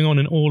what was going on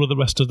in all of the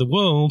rest of the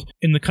world,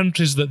 in the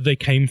countries that they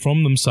came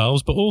from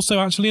themselves, but also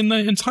actually in the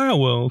entire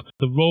world.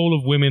 The role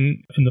of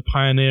women in the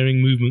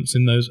pioneering movements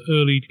in those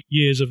early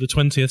years of the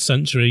 20th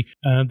century,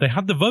 they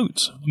had the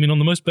vote. I mean, on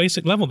the most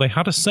basic level, they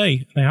had a say.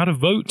 They had a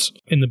vote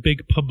in the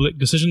big public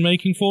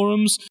decision-making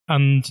forums,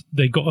 and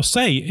they got a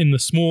say in the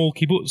small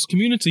kibbutz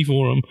community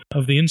forum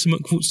of the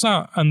intimate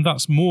kvutzah, and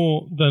that's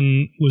more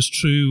than was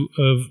true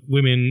of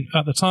women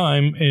at the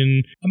time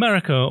in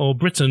America or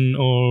Britain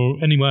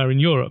or anywhere in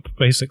Europe,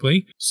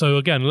 basically. So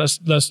again, let's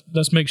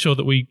make sure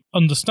that we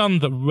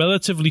understand that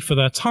relatively for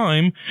their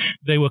time,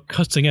 they were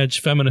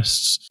cutting-edge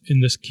feminists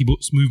in this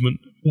kibbutz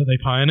movement that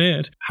they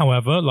pioneered.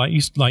 However, like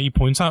you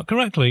point out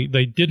correctly,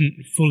 they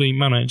didn't fully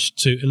manage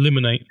to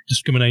eliminate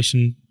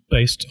discrimination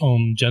based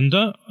on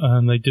gender,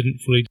 and they didn't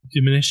fully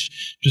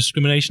diminish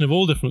discrimination of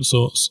all different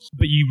sorts.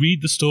 But you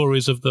read the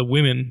stories of the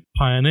women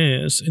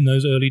pioneers in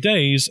those early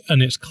days,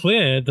 and it's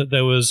clear that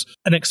there was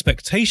an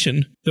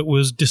expectation that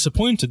was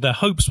disappointed. Their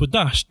hopes were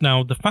dashed.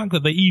 Now, the fact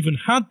that they even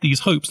had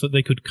these hopes that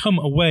they could come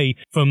away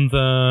from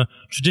the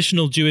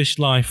traditional Jewish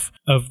life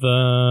of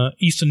the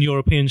Eastern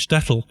European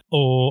shtetl,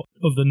 or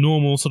of the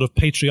normal sort of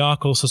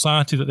patriarchal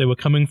society that they were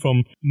coming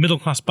from,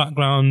 middle-class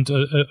background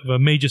of a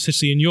major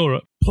city in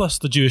Europe, plus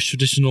the Jewish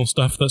traditional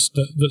stuff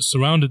that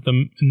surrounded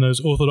them in those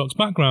Orthodox Orthodox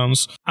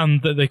backgrounds,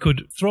 and that they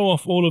could throw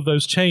off all of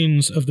those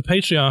chains of the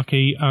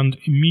patriarchy and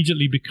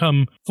immediately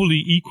become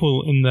fully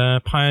equal in their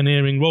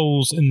pioneering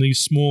roles in these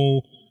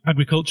small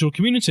agricultural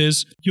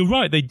communities. You're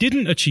right, they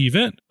didn't achieve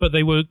it, but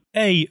they were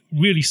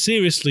really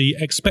seriously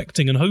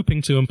expecting and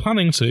hoping to and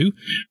planning to,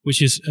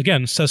 which is,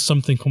 again, says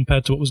something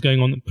compared to what was going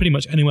on pretty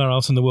much anywhere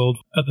else in the world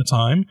at the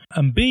time.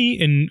 And B,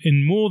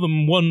 in more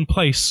than one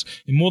place,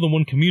 in more than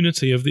one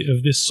community of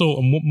this sort,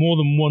 and more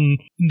than one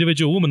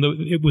individual woman,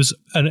 it was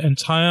an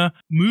entire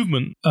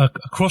movement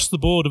across the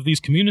board of these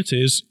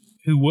communities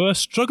who were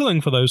struggling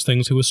for those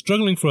things, who were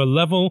struggling for a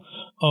level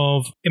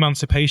of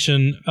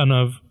emancipation and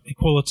of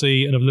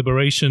equality and of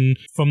liberation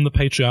from the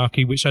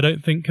patriarchy, which I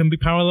don't think can be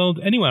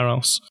paralleled anywhere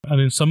else. And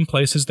in some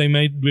places, they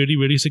made really,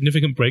 really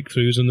significant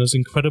breakthroughs, and there's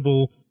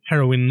incredible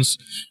heroines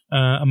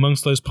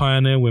amongst those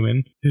pioneer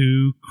women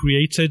who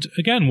created,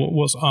 again,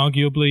 what's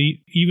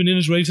arguably, even in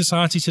Israeli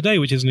society today,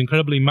 which is an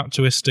incredibly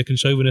machoistic and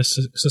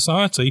chauvinistic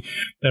society,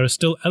 there are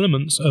still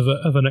elements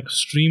of an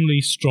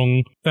extremely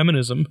strong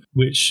feminism,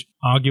 which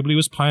arguably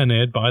was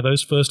pioneered by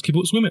those first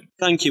kibbutz women.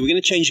 Thank you. We're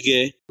going to change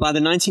gear. By the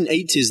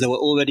 1980s, there were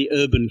already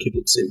urban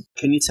kibbutzim.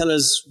 Can you tell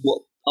us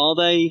what are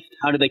they?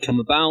 How did they come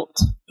about?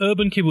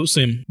 Urban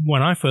kibbutzim,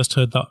 when I first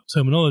heard that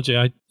terminology,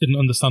 I didn't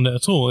understand it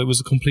at all. It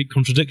was a complete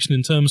contradiction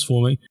in terms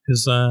for me,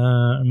 because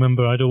I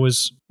remember I'd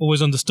always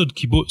understood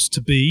kibbutz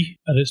to be,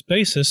 at its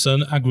basis,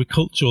 an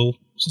agricultural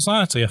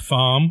society, a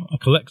farm, a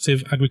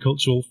collective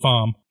agricultural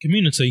farm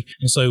community.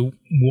 And so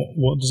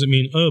what does it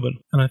mean urban?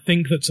 And I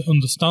think that to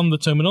understand the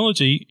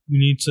terminology, we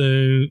need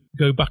to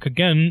go back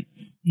again,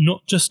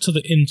 not just to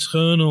the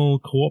internal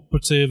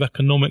cooperative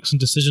economics and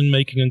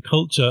decision-making and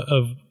culture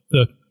of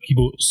the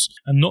kibbutz,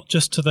 and not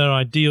just to their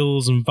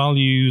ideals and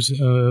values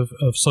of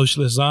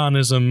socialist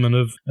Zionism and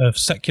of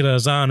secular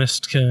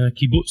Zionist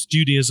kibbutz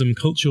Judaism,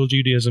 cultural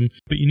Judaism,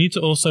 but you need to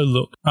also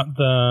look at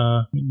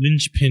the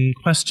linchpin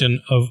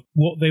question of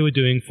what they were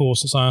doing for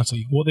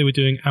society, what they were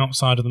doing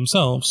outside of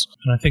themselves.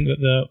 And I think that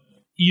the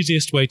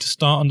easiest way to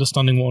start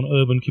understanding what an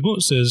urban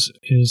kibbutz is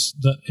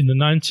that in the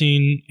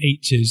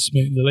 1980s,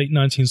 maybe the late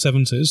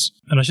 1970s,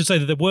 and I should say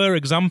that there were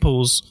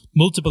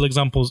multiple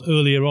examples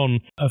earlier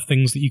on of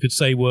things that you could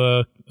say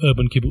were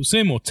urban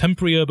kibbutzim or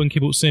temporary urban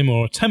kibbutzim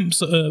or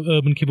attempts at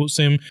urban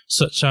kibbutzim,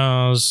 such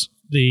as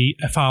the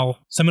Efal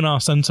Seminar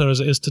Center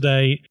as it is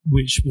today,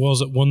 which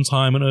was at one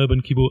time an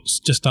urban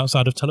kibbutz just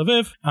outside of Tel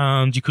Aviv.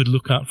 And you could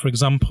look at, for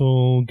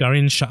example,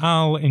 Garin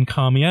Sha'al in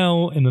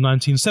Carmiel in the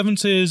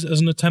 1970s as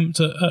an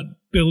attempt at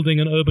building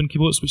an urban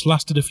kibbutz, which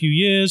lasted a few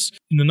years.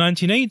 In the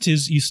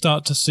 1980s, you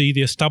start to see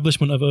the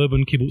establishment of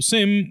urban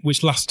kibbutzim,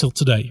 which lasts till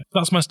today.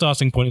 That's my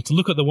starting point, is to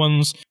look at the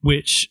ones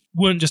which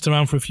weren't just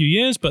around for a few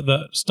years, but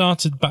that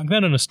started back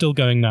then and are still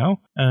going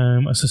now,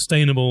 a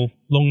sustainable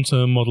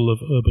long-term model of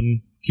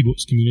urban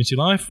kibbutz community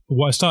life. But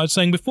what I started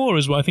saying before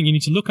is what I think you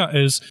need to look at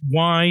is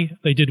why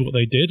they did what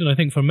they did. And I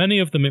think for many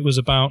of them, it was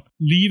about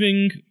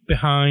leaving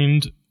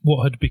behind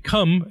what had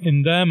become,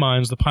 in their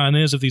minds, the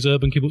pioneers of these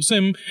urban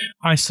kibbutzim,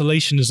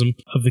 isolationism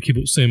of the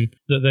kibbutzim,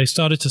 that they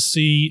started to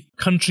see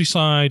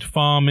countryside,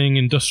 farming,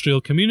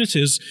 industrial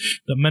communities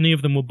that many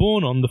of them were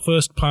born on. The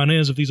first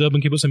pioneers of these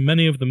urban kibbutzim,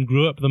 many of them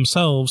grew up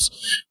themselves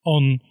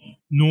on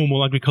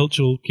normal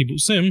agricultural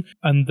kibbutzim,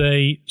 and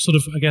they sort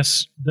of, I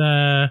guess,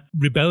 their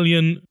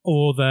rebellion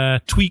or their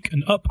tweak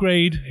and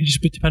upgrade,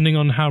 just depending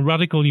on how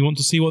radical you want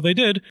to see what they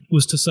did,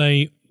 was to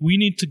say, we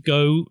need to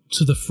go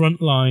to the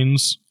front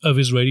lines of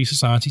Israeli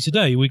society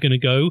today. We're going to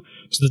go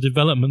to the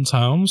development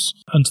towns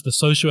and to the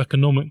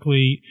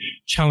socio-economically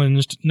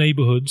challenged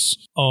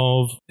neighborhoods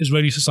of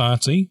Israeli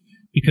society,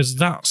 because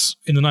that's,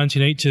 in the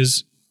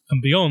 1980s,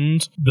 and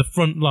beyond, the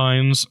front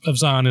lines of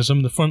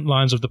Zionism, the front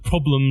lines of the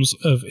problems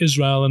of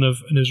Israel and of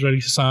an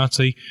Israeli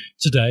society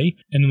today.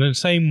 And in the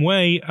same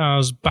way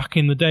as back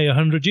in the day,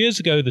 100 years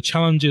ago, the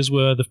challenges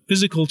were the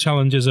physical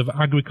challenges of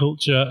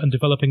agriculture and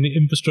developing the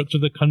infrastructure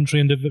of the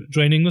country and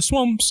draining the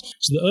swamps.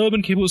 So the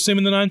urban kibbutzim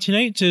in the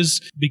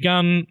 1980s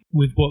began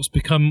with what's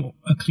become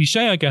a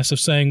cliche, I guess, of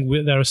saying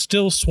there are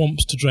still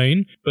swamps to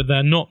drain, but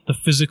they're not the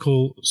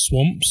physical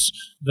swamps.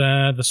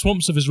 They're the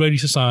swamps of Israeli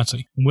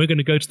society. And we're going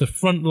to go to the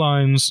front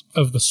lines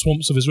of the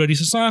swamps of Israeli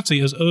society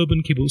as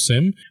urban kibbutzim,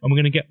 and we're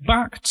going to get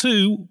back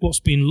to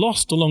what's been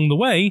lost along the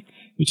way,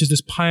 which is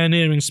this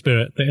pioneering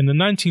spirit, that in the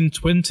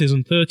 1920s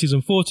and 30s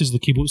and 40s, the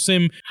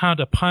kibbutzim had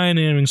a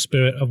pioneering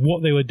spirit of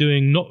what they were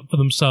doing, not for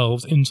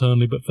themselves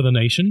internally, but for the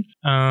nation.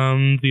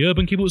 And the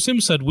urban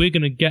kibbutzim said, we're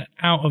going to get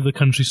out of the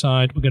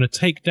countryside, we're going to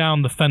take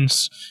down the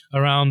fence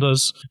around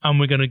us, and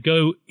we're going to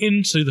go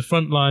into the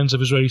front lines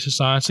of Israeli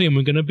society, and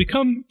we're going to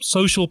become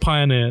social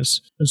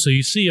pioneers. And so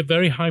you see a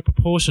very high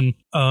proportion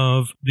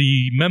of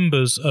the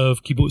members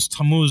of Kibbutz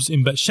Tammuz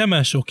in Bet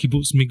Shemesh, or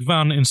Kibbutz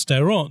Migvan in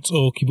Sderot,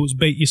 or Kibbutz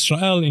Beit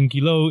Yisrael in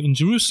Gilon, Shiloh in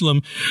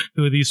Jerusalem,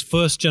 who are these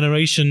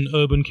first-generation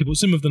urban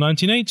kibbutzim of the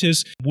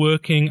 1980s,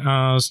 working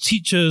as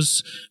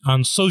teachers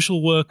and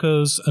social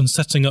workers and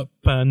setting up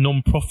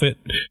non-profit,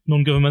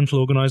 non-governmental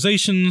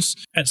organizations,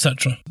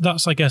 etc.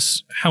 That's, I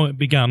guess, how it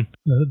began,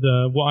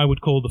 what I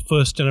would call the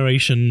first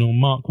generation or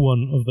Mark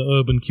I of the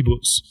urban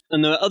kibbutz.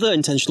 And there are other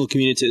intentional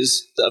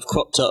communities that have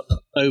cropped up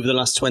over the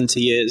last 20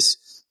 years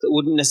that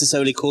wouldn't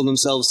necessarily call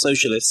themselves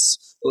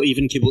socialists or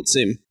even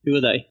kibbutzim. Who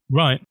are they?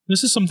 Right.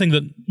 This is something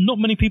that not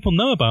many people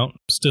know about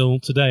still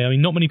today. I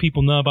mean, not many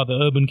people know about the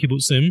urban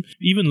kibbutzim.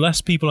 Even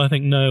less people, I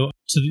think, know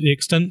to the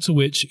extent to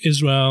which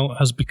Israel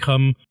has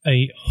become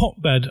a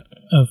hotbed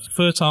of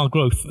fertile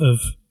growth of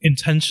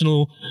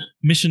intentional,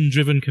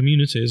 mission-driven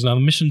communities. Now,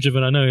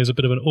 mission-driven, I know, is a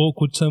bit of an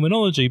awkward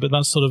terminology, but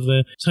that's sort of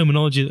the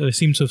terminology that they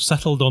seem to have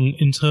settled on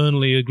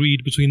internally,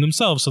 agreed between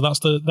themselves. So that's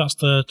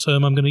the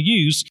term I'm going to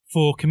use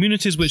for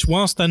communities which,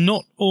 whilst they're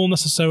not all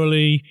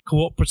necessarily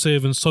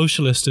cooperative and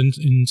socialist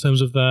in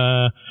terms of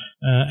their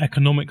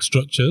economic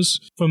structures,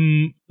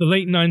 from the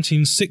late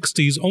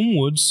 1960s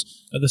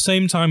onwards, at the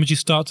same time as you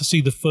start to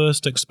see the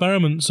first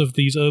experiments of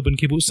these urban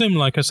kibbutzim,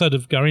 like I said,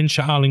 of Garin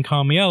Sha'al in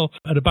Carmiel,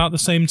 at about the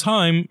same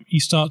time, you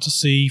start to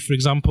see, for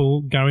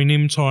example,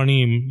 Garinim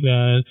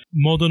Toranim,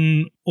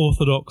 modern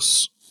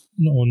Orthodox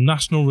or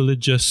national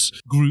religious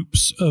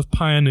groups of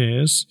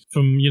pioneers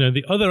from,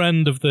 the other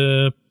end of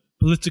the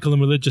political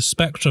and religious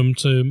spectrum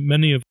to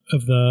many of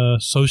the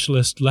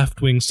socialist,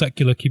 left-wing,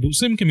 secular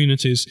kibbutzim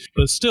communities.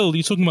 But still,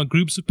 you're talking about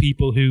groups of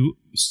people who,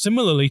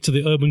 similarly to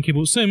the urban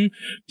kibbutzim,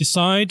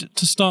 decide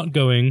to start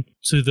going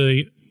to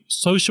the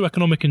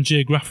socioeconomic and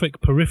geographic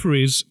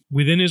peripheries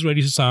within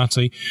Israeli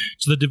society,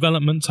 to the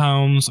development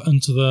towns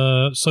and to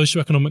the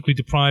socioeconomically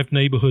deprived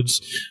neighborhoods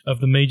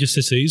of the major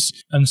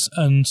cities,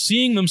 and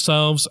seeing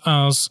themselves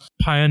as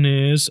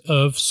pioneers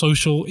of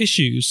social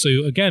issues.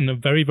 So again, a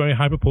very, very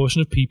high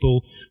proportion of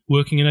people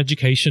working in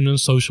education and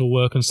social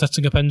work and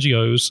setting up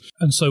NGOs.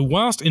 And so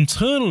whilst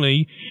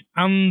internally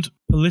and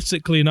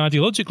politically and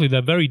ideologically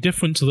they're very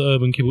different to the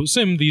urban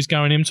kibbutzim, these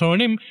Garinim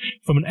Toranim,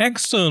 from an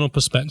external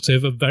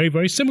perspective, are very,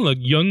 very similar.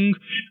 Young,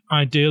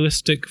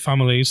 idealistic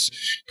families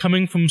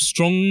coming from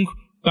strong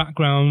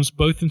backgrounds,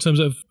 both in terms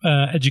of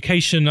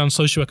education and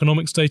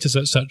socioeconomic status,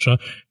 etc.,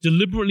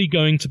 deliberately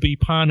going to be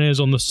pioneers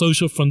on the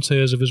social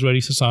frontiers of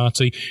Israeli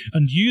society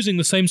and using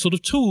the same sort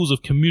of tools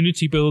of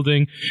community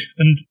building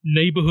and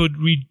neighborhood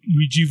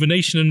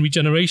rejuvenation and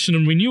regeneration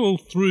and renewal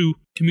through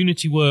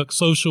community work,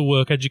 social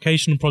work,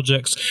 education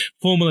projects,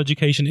 formal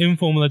education,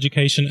 informal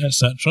education,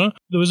 etc.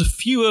 There was a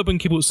few urban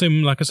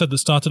kibbutzim, like I said, that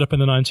started up in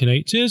the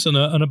 1980s,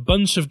 and a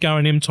bunch of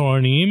Garinim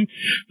Toranim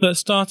that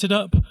started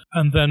up.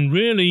 And then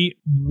really,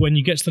 when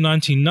you get to the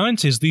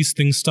 1990s, these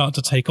things start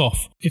to take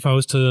off. If I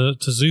was to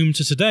zoom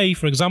to today,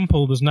 for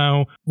example, there's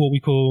now what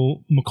we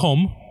call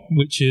Makom,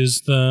 which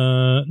is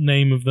the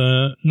name of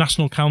the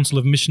National Council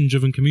of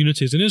Mission-Driven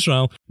Communities in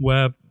Israel,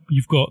 where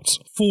you've got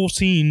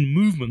 14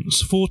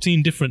 movements,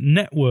 14 different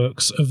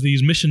networks of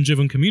these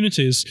mission-driven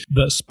communities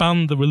that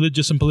span the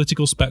religious and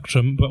political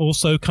spectrum, but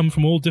also come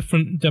from all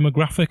different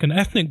demographic and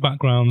ethnic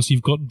backgrounds.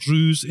 You've got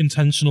Druze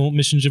intentional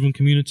mission-driven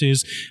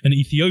communities and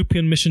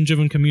Ethiopian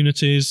mission-driven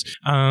communities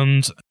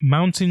and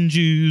Mountain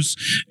Jews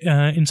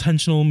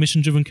intentional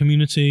mission-driven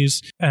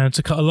communities. And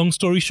to cut a long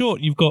story short,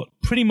 you've got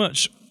pretty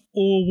much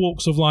all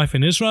walks of life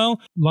in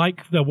Israel,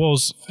 like there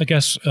was, I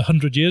guess,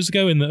 100 years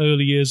ago in the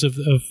early years of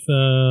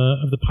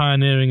the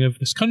pioneering of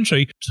this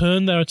country,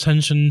 turn their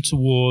attention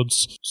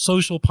towards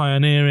social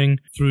pioneering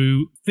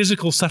through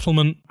physical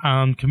settlement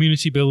and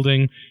community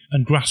building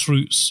and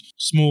grassroots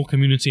small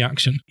community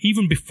action.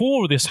 Even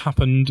before this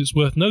happened, it's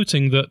worth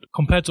noting that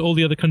compared to all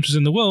the other countries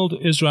in the world,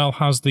 Israel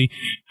has the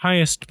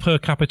highest per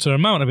capita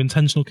amount of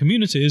intentional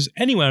communities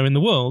anywhere in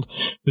the world,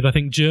 with I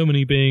think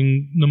Germany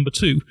being number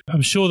 2.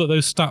 I'm sure that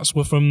those stats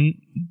were from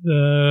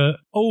the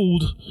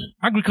old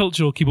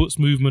agricultural kibbutz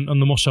movement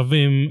and the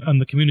moshavim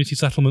and the community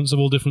settlements of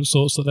all different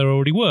sorts that there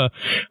already were.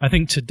 I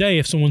think today,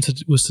 if someone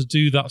was to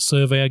do that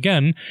survey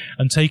again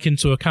and take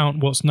into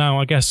account what's now,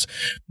 I guess,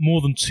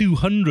 more than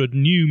 200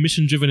 new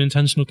mission-driven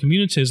intentional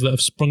communities that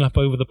have sprung up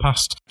over the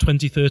past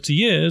 20, 30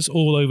 years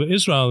all over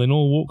Israel in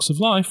all walks of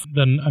life,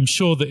 then I'm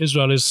sure that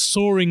Israel is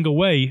soaring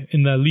away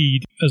in their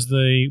lead as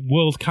the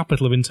world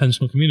capital of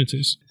intentional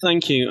communities.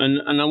 Thank you.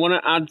 And I want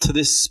to add to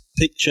this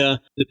picture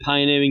the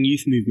pioneering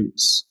youth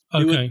movements.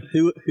 Okay.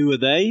 Who are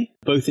they,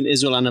 both in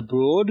Israel and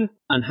abroad,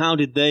 and how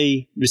did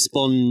they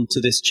respond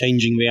to this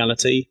changing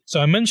reality? So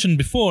I mentioned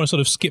before, I sort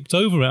of skipped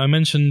over it, I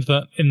mentioned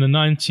that in the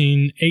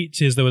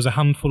 1980s there was a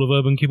handful of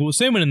urban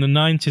kibbutzim, and in the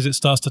 90s it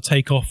starts to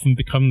take off and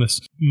become this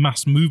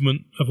mass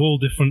movement of all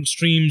different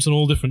streams and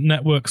all different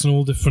networks and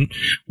all different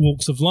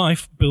walks of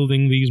life,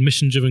 building these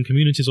mission-driven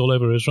communities all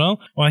over Israel.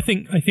 Well, I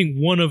think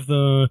one of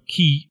the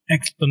key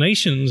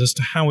explanations as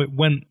to how it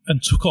went and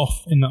took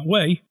off in that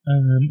way,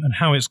 and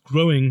how it's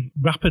growing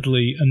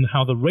rapidly and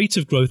how the rate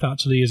of growth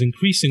actually is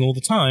increasing all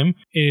the time,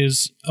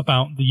 is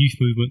about the youth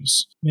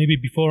movements. Maybe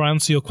before I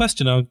answer your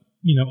question, I'll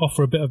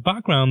offer a bit of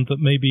background that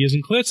maybe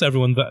isn't clear to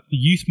everyone, that the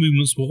youth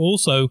movements were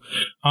also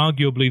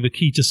arguably the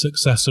key to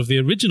success of the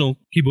original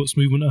kibbutz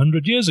movement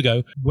 100 years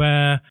ago,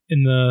 where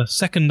in the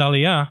second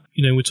Aliyah,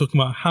 we're talking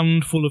about a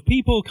handful of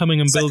people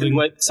coming and building...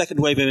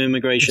 Second wave of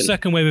immigration. The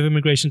second wave of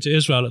immigration to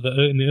Israel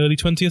in the early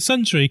 20th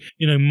century,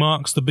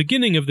 marks the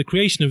beginning of the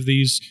creation of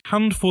these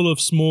handful of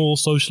small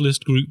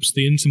socialist groups,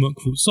 the intimate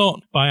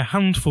Kvutzot, by a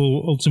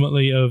handful,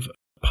 ultimately, of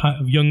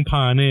young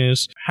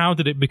pioneers. How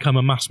did it become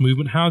a mass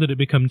movement? How did it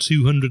become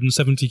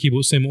 270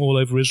 kibbutzim all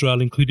over Israel,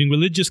 including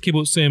religious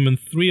kibbutzim and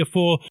 3 or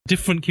 4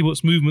 different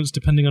kibbutz movements,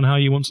 depending on how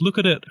you want to look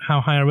at it,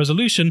 how high a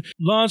resolution?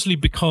 Largely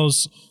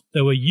because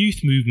there were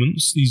youth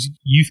movements, these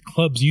youth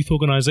clubs, youth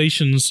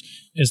organizations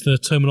is the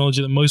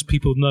terminology that most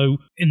people know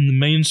in the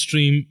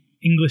mainstream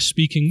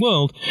English-speaking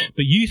world,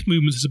 but youth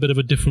movements is a bit of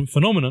a different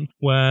phenomenon,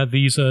 where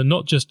these are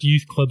not just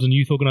youth clubs and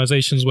youth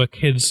organizations where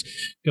kids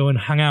go and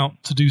hang out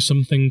to do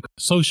something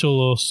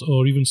social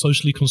or even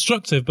socially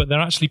constructive, but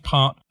they're actually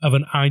part of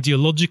an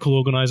ideological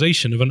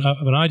organization, of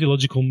an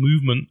ideological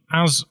movement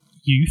as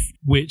youth,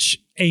 which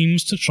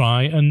aims to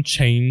try and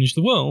change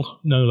the world,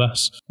 no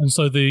less. And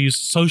so these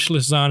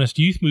socialist Zionist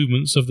youth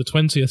movements of the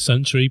 20th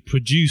century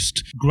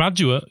produced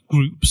graduate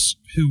groups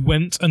who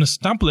went and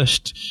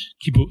established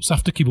kibbutz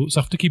after kibbutz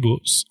after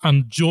kibbutz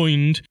and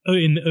joined,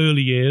 in the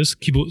early years,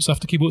 kibbutz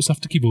after kibbutz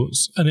after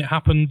kibbutz. And it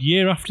happened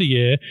year after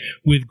year,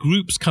 with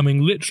groups coming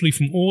literally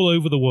from all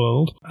over the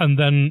world, and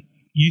then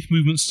youth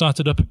movements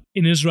started up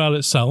in Israel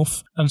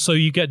itself. And so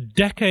you get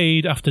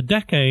decade after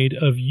decade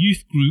of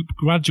youth group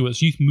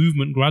graduates, youth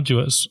movement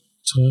graduates,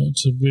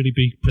 to really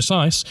be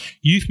precise,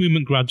 youth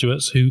movement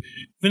graduates who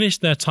finish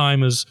their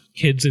time as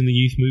kids in the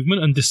youth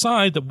movement and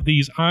decide that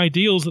these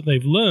ideals that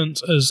they've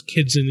learnt as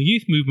kids in the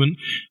youth movement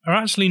are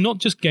actually not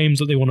just games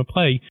that they want to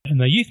play in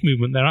their youth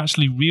movement, they're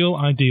actually real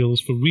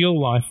ideals for real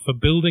life, for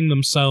building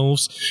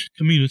themselves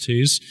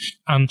communities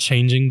and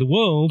changing the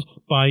world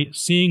by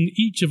seeing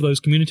each of those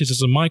communities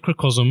as a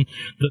microcosm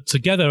that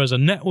together as a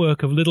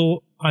network of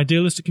little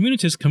idealistic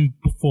communities can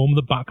form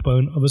the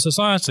backbone of a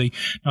society.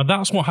 Now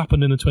that's what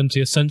happened in the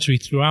 20th century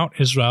throughout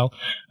Israel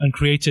and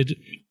created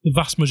the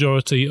vast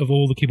majority of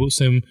all the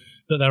kibbutzim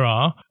that there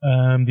are,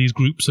 these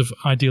groups of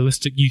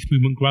idealistic youth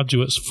movement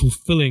graduates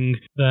fulfilling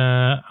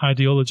their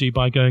ideology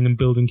by going and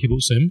building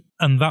kibbutzim.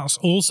 And that's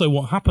also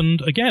what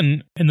happened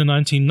again in the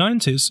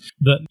 1990s,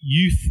 that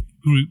youth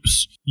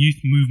groups, youth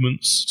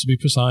movements, to be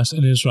precise,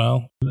 in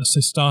Israel, let's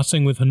say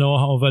starting with Hanoah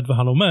Ha'oved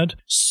v'Halomed,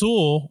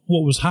 saw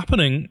what was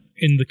happening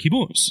in the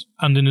kibbutz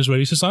and in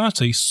Israeli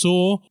society,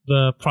 saw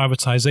the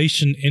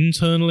privatization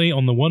internally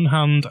on the one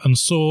hand and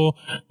saw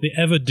the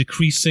ever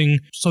decreasing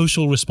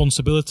social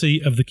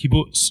responsibility of the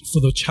kibbutz for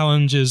the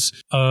challenges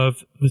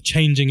of the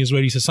changing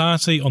Israeli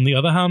society on the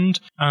other hand,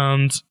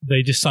 and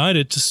they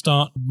decided to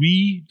start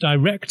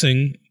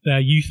redirecting their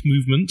youth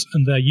movement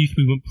and their youth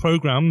movement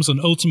programs and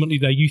ultimately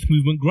their youth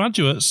movement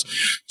graduates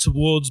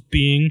towards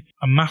being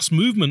a mass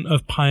movement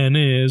of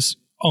pioneers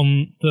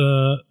on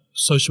the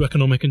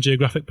socioeconomic and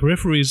geographic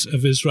peripheries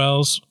of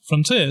Israel's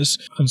frontiers.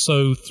 And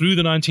so through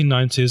the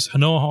 1990s,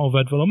 Hanoah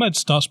Ha'oved v'Halomed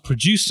starts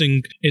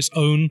producing its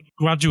own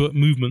graduate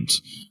movement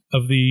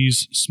of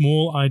these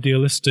small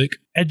idealistic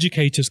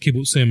educators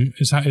kibbutzim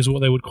is what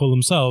they would call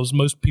themselves.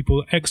 Most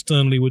people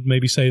externally would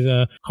maybe say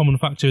their common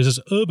factor is as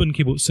urban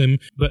kibbutzim,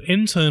 but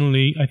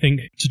internally, I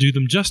think, to do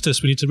them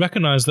justice, we need to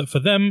recognize that for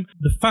them,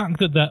 the fact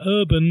that they're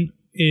urban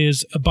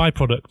is a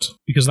byproduct,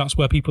 because that's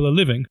where people are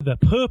living. Their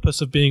purpose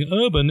of being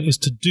urban is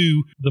to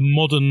do the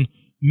modern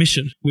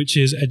mission, which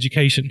is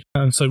education.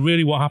 And so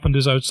really what happened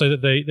is I would say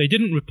that they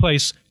didn't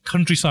replace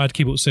countryside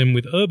kibbutzim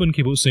with urban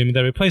kibbutzim.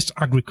 They replaced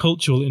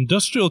agricultural,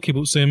 industrial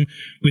kibbutzim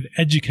with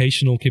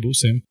educational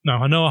kibbutzim. Now,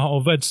 Hanoah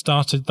Ha'oved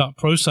started that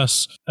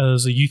process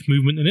as a youth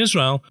movement in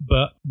Israel,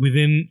 but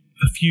within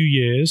a few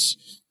years,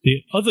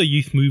 the other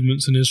youth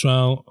movements in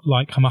Israel,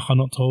 like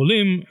Hamachanot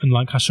Ha'olim and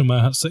like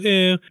Hashomer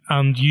HaTzair,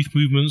 and youth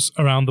movements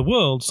around the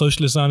world,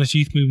 socialist Zionist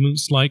youth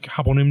movements like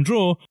Habonim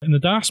Dror in the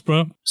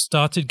diaspora,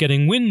 started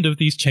getting wind of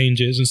these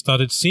changes and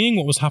started seeing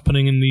what was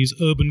happening in these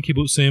urban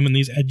kibbutzim and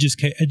these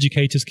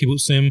educators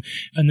kibbutzim,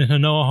 and then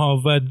Hanoah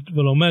Ha'oved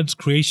v'Halomed's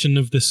creation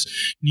of this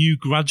new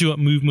graduate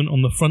movement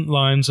on the front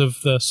lines of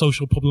the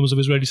social problems of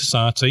Israeli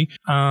society.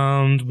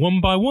 And one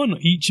by one,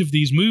 each of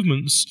these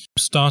movements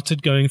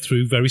started going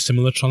through very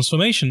similar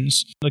transformations.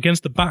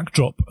 Against the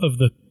backdrop of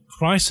the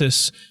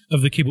crisis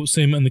of the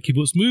kibbutzim and the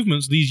kibbutz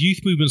movements, these youth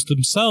movements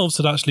themselves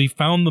had actually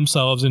found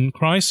themselves in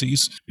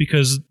crises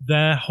because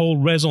their whole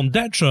raison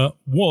d'etre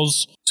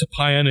was to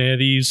pioneer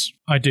these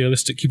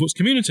idealistic kibbutz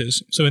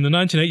communities. So in the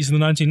 1980s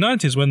and the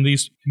 1990s, when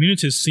these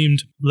communities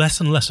seemed less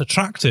and less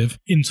attractive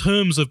in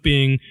terms of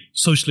being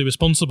socially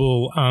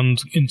responsible and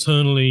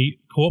internally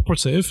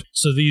cooperative,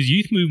 so these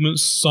youth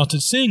movements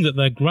started seeing that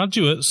their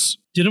graduates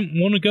didn't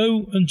want to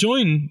go and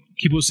join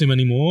kibbutzim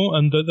anymore,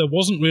 and that there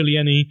wasn't really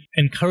any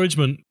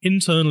encouragement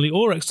internally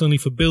or externally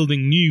for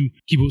building new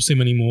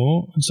kibbutzim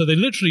anymore. And so they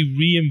literally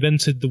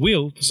reinvented the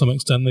wheel to some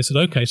extent. They said,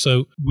 okay,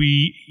 so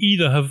we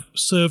either have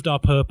served our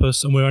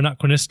purpose and we're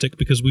anachronistic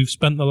because we've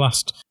spent the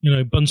last,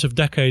 bunch of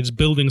decades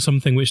building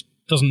something which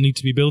doesn't need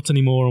to be built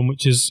anymore and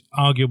which is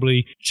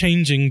arguably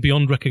changing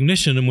beyond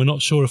recognition, and we're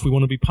not sure if we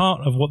want to be part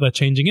of what they're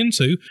changing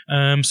into.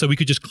 So we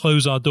could just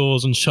close our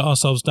doors and shut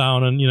ourselves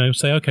down and,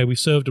 say, okay, we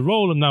served a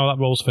role and now that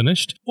role's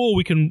finished. Or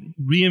we can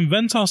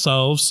reinvent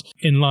ourselves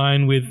in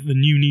line with the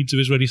new needs of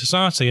Israeli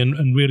society.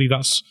 And really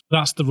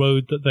that's the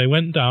road that they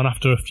went down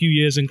after a few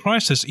years in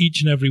crisis.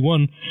 Each and every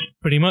one,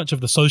 pretty much,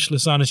 of the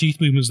socialist Zionist youth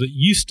movements that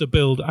used to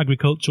build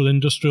agricultural,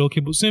 industrial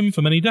kibbutzim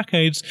for many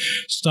decades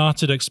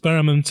started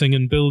experimenting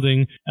and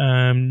building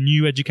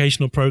new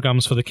educational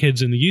programs for the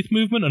kids in the youth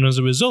movement, and as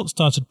a result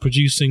started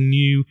producing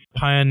new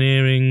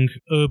pioneering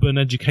urban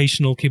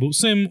educational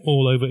kibbutzim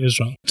all over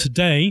Israel.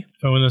 Today,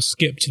 if I want to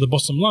skip to the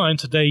bottom line,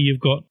 today you've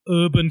got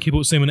urban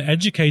kibbutzim and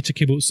educator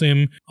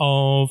kibbutzim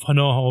of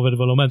Hanoah Ha'oved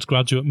V'Lomed's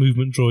graduate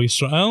movement Dror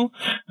Yisrael,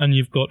 and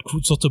you've got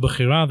Kvutzot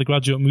Bechira, the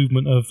graduate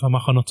movement of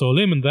Hamachanot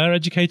Olim, and their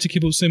educator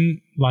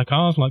kibbutzim like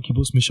ours, like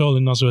Kibbutz Mishol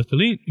in Nazareth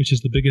Elite, which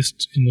is the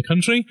biggest in the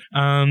country.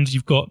 And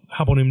you've got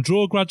Habonim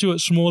Dror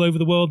graduates from all over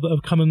the world that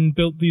have come and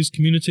built these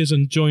communities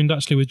and joined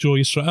actually with Dror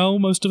Yisrael,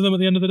 most of them at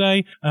the end of the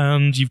day.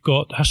 And you've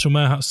got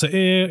Hashomer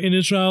HaSe'ir in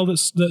Israel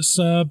that's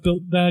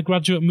built their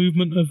graduate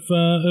movement of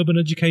urban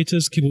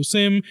educators,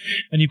 kibbutzim.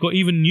 And you've got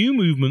even new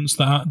movements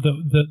that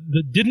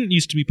didn't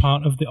used to be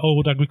part of the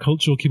old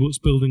agricultural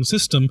kibbutz building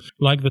system,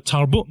 like the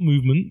Tarbut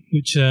movement,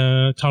 which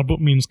Tarbut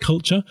means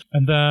culture,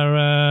 and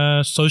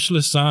they're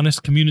socialist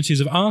Zionist communities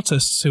of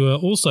artists who are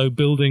also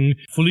building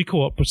fully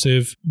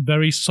cooperative,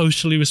 very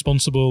socially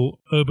responsible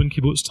urban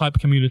kibbutz type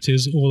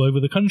communities all over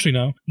the country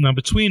now. Now,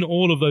 between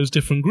all of those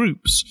different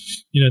groups,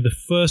 the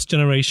first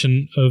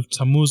generation of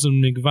Tammuz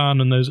and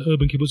Migvan and those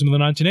urban kibbutzim in the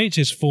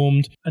 1980s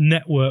formed a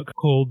network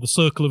called the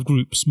Circle of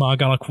Groups,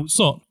 Ma'agal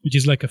HaKvutzot, which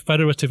is like a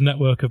federative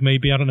network of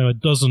maybe, a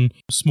dozen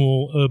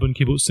small urban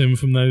kibbutzim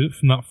from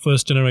that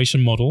first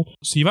generation model.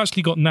 So you've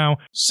actually got now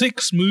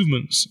 6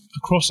 movements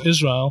across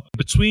Israel,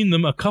 between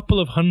them a couple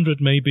of hundred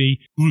maybe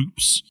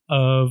groups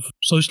of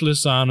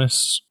socialist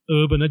Zionists,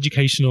 urban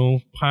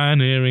educational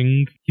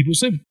pioneering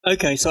kibbutzim.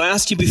 Okay, so I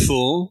asked you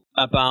before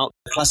about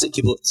the classic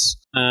kibbutz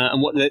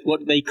and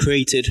what they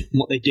created,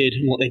 what they did,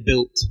 and what they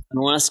built. And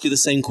I'll ask you the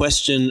same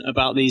question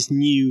about these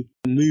new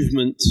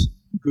movement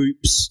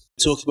groups.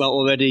 Talking about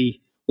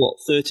already,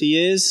 30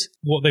 years?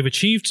 What they've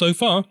achieved so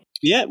far.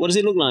 Yeah, what does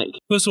it look like?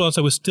 First of all, I'd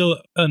say we're still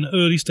at an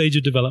early stage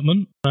of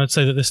development. I'd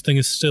say that this thing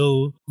is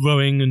still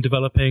growing and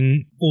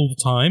developing all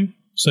the time.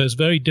 So it's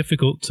very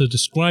difficult to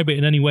describe it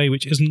in any way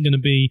which isn't going to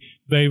be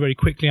very, very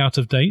quickly out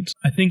of date.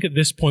 I think at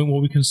this point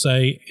what we can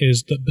say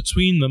is that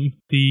between them,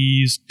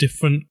 these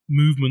different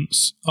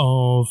movements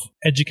of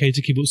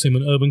educated kibbutzim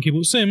and urban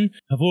kibbutzim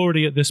have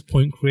already at this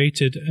point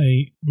created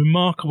a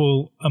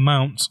remarkable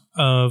amount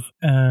of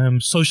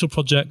social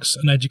projects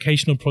and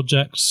educational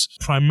projects,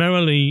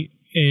 primarily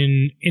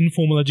in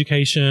informal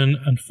education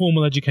and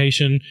formal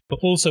education, but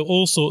also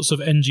all sorts of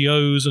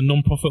NGOs and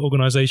non-profit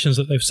organizations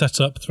that they've set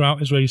up throughout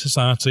Israeli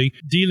society,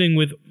 dealing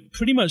with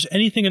pretty much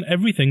anything and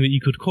everything that you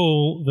could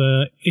call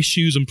the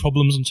issues and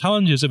problems and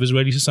challenges of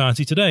Israeli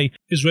society today.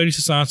 Israeli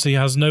society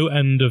has no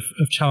end of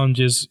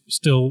challenges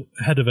still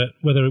ahead of it,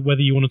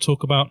 whether you want to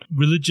talk about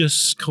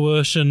religious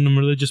coercion and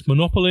religious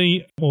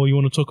monopoly, or you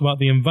want to talk about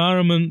the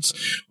environment,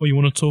 or you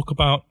want to talk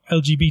about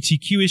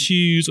LGBTQ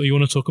issues, or you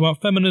want to talk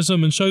about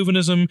feminism and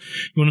chauvinism,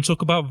 you want to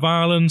talk about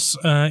violence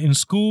in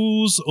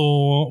schools,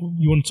 or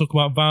you want to talk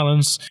about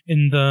violence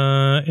in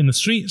the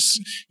streets,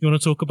 you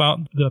want to talk about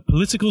the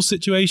political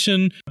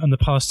situation and the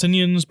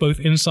Palestinians, both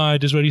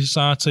inside Israeli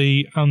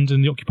society and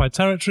in the occupied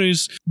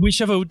territories.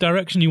 Whichever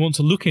direction you want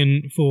to look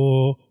in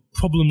for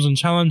problems and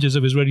challenges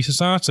of Israeli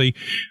society,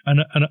 and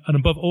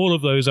above all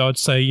of those, I would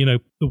say,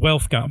 the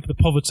wealth gap, the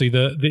poverty,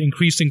 the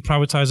increasing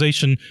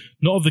privatization,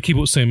 not of the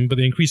kibbutzim, but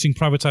the increasing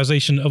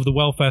privatization of the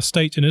welfare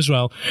state in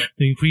Israel,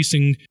 the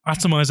increasing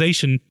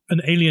atomization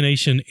and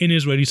alienation in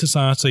Israeli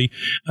society,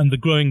 and the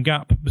growing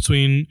gap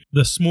between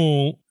the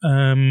small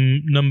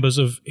numbers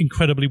of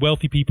incredibly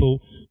wealthy people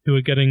who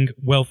are getting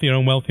wealthier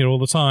and wealthier all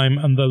the time,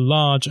 and the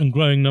large and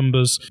growing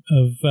numbers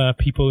of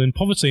people in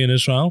poverty in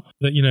Israel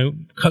that,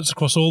 cuts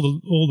across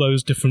all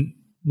those different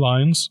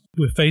lines.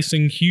 We're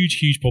facing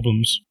huge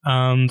problems.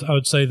 And I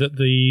would say that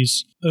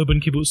these urban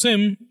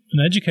kibbutzim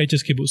and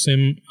educators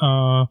kibbutzim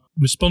are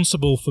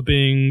responsible for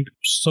being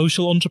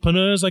social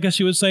entrepreneurs, I guess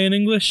you would say in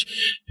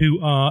English,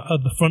 who are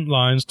at the front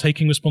lines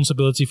taking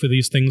responsibility for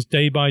these things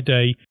day by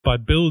day by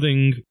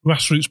building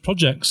grassroots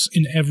projects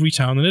in every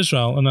town in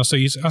Israel. And so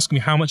you're asking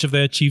me how much have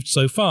they achieved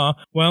so far?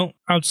 Well,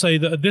 I would say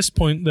that at this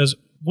point there's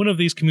one of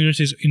these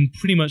communities in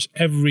pretty much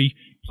every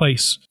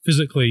place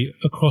physically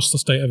across the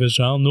state of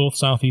Israel, north,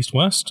 south, east,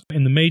 west.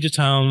 In the major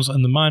towns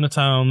and the minor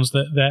towns,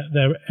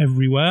 they're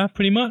everywhere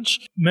pretty much.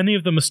 Many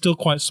of them are still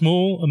quite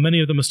small and many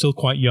of them are still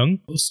quite young.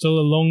 There's still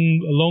a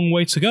long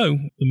way to go.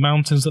 The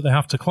mountains that they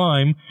have to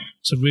climb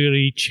to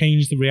really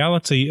change the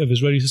reality of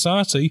Israeli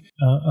society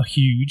are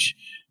huge.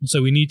 And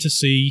so we need to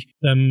see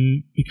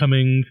them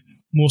becoming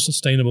more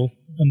sustainable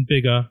and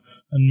bigger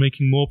and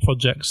making more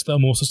projects that are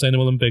more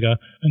sustainable and bigger,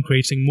 and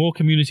creating more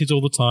communities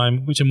all the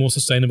time, which are more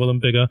sustainable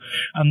and bigger.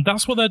 And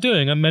that's what they're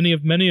doing. And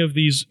many of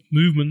these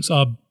movements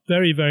are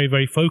very, very,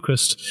 very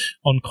focused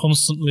on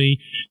constantly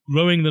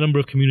growing the number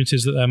of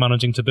communities that they're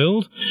managing to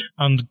build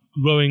and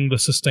growing the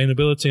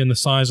sustainability and the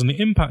size and the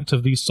impact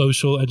of these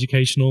social,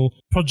 educational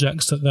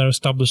projects that they're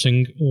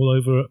establishing all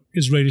over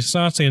Israeli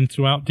society and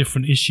throughout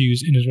different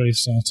issues in Israeli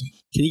society.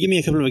 Can you give me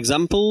a couple of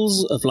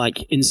examples of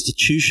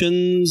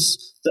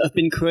institutions that have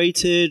been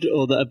created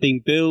or that are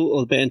being built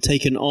or being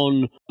taken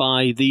on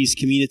by these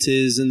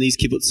communities and these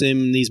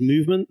kibbutzim, these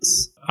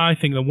movements? I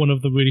think that one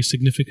of the really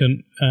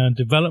significant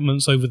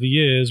developments over the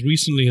years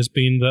recently has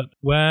been that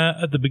where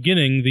at the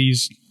beginning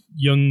these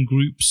young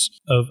groups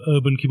of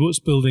urban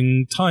kibbutz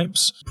building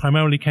types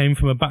primarily came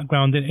from a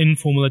background in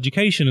informal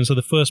education, and so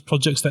the first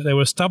projects that they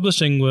were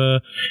establishing were,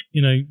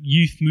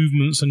 youth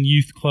movements and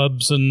youth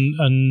clubs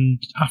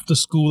and after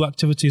school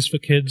activities for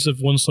kids of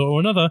one sort or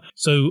another.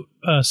 So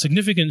a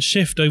significant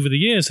shift over the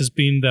years has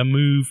been their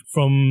move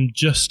from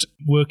just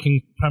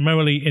working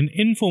primarily in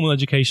informal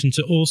education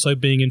to also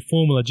being in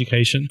formal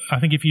education. I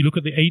think if you look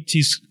at the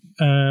 80s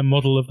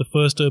model of the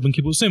first urban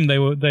kibbutzim,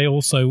 they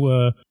also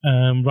were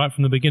right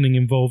from the beginning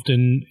involved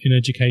in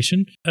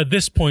education. At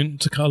this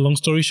point, to cut a long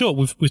story short,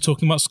 we're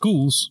talking about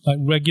schools, like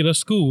regular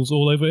schools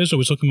all over Israel.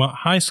 We're talking about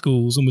high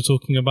schools, and we're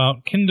talking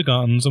about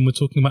kindergartens, and we're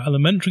talking about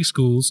elementary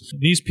schools.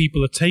 These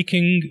people are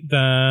taking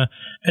their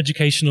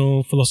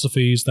educational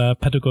philosophies, their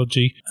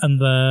pedagogy, and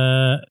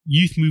their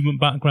youth movement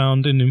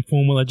background in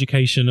informal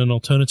education and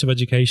alternative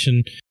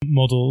education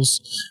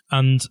models,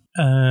 and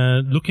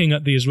looking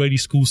at the Israeli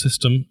school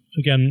system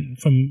again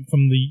from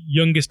the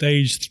youngest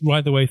age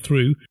right the way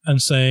through,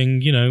 and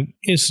saying,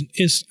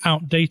 it's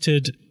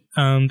outdated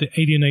and it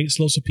alienates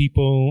lots of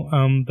people.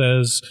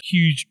 There's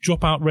huge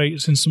dropout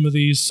rates in some of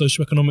these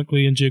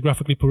socioeconomically and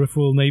geographically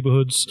peripheral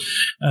neighborhoods.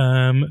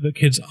 That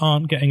kids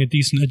aren't getting a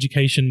decent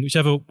education,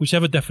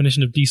 whichever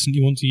definition of decent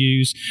you want to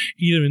use,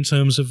 either in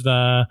terms of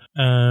their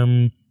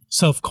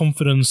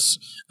self-confidence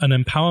and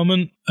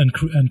empowerment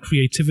and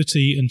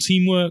creativity and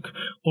teamwork,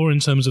 or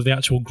in terms of the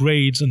actual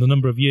grades and the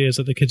number of years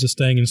that the kids are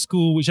staying in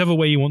school. Whichever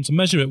way you want to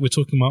measure it, we're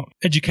talking about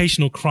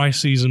educational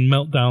crises and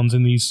meltdowns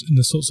in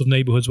the sorts of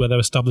neighborhoods where they're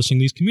establishing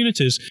these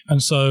communities.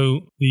 And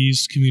so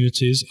these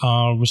communities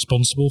are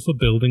responsible for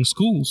building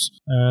schools.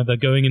 They're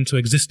going into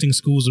existing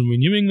schools and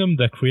renewing them.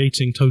 They're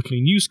creating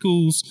totally new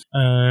schools.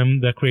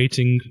 They're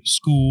creating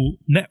school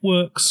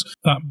networks.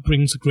 That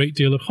brings a great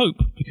deal of hope,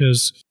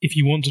 because if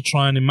you want to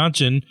try and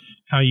imagine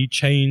how you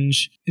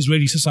change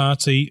Israeli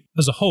society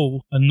as a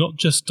whole and not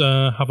just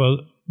have a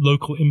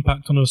local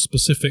impact on a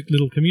specific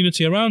little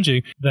community around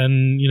you,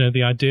 then,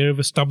 the idea of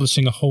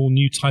establishing a whole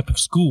new type of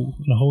school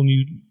and a whole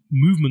new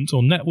movement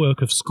or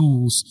network of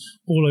schools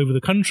all over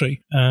the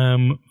country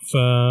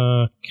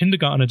for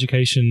kindergarten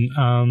education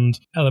and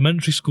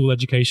elementary school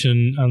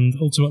education and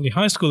ultimately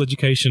high school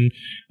education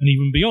and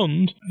even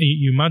beyond,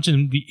 you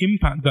imagine the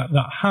impact that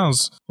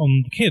has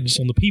on the kids,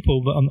 on the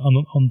people,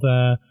 on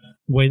their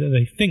way that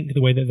they think,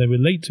 the way that they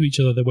relate to each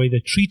other, the way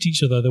they treat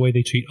each other, the way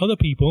they treat other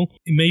people.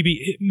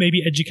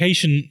 Maybe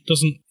education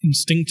doesn't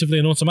instinctively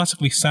and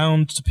automatically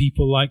sound to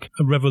people like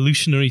a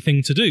revolutionary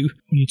thing to do.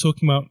 When you're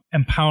talking about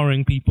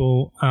empowering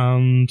people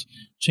and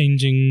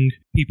changing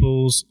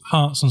people's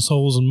hearts and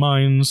souls and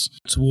minds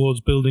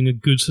towards building a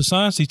good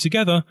society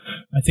together,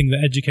 I think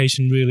that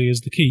education really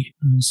is the key.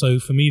 And so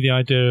for me, the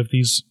idea of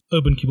these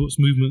urban kibbutz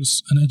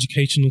movements and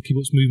educational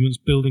kibbutz movements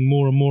building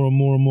more and more and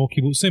more and more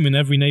kibbutzim in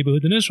every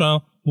neighborhood in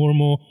Israel, more and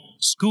more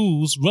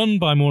schools run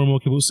by more and more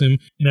kibbutzim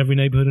in every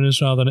neighborhood in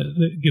Israel, then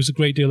it gives a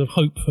great deal of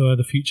hope for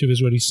the future of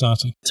Israeli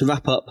society. To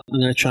wrap up, I'm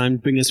going to try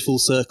and bring us full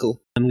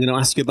circle. I'm going to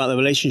ask you about the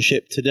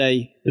relationship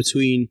today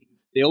between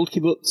the old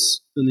kibbutz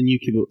and the new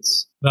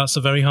kibbutz. That's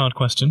a very hard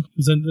question.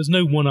 There's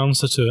no one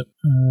answer to it.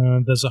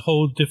 There's a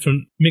whole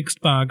different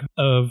mixed bag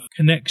of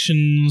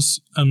connections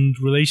and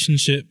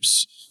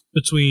relationships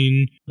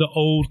between the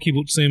old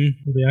kibbutzim,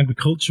 the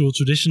agricultural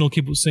traditional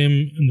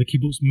kibbutzim, and the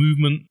kibbutz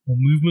movement or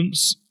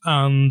movements,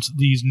 and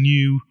these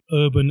new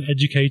urban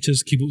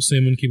educators,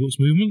 kibbutzim and kibbutz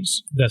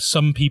movements. There's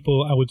some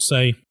people, I would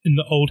say, in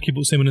the old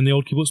kibbutzim and in the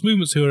old kibbutz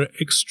movements who are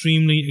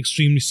extremely,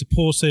 extremely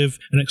supportive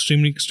and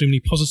extremely, extremely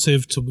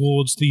positive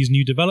towards these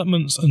new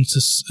developments, and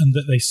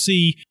that they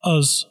see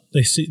us.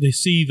 They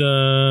see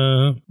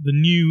the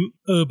new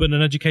urban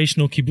and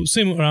educational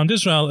kibbutzim around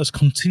Israel as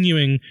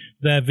continuing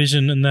their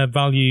vision and their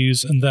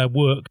values and their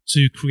work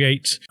to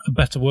create a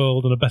better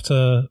world and a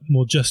better,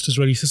 more just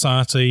Israeli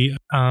society,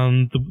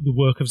 and the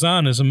work of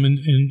Zionism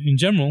in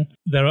general.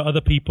 There are other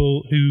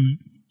people who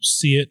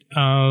see it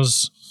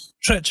as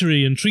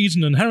treachery and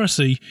treason and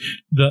heresy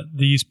that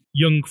these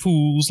young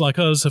fools like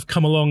us have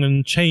come along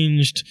and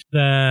changed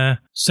their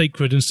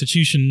sacred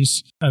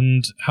institutions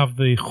and have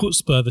the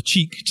chutzpah, the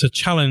cheek, to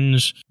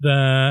challenge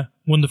their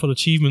wonderful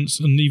achievements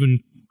and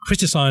even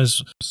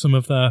criticize some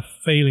of their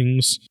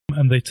failings.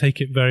 and they take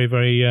it very,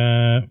 very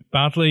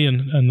badly,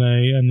 and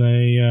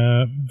they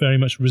very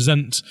much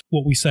resent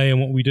what we say and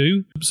what we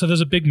do. So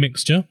there's a big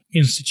mixture.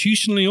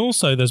 Institutionally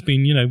also, there's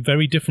been,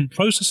 very different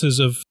processes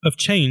of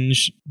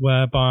change,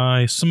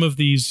 whereby some of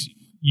these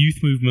youth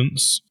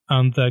movements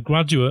and their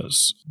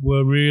graduates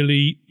were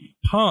really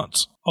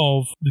part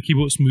of the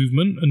kibbutz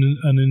movement,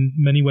 and in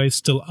many ways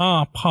still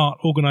are part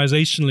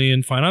organizationally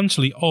and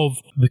financially of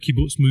the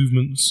kibbutz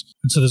movements.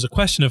 And so there's a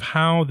question of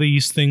how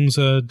these things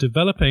are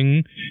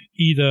developing,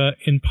 either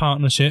in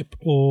partnership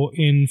or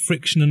in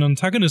friction and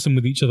antagonism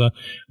with each other.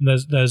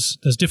 And there's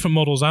different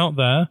models out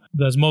there.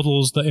 There's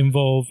models that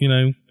involve,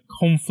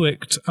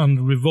 conflict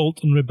and revolt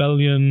and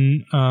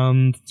rebellion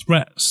and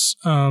threats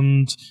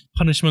and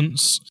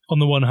punishments on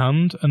the one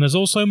hand, and there's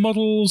also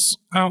models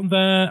out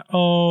there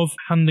of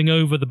handing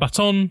over the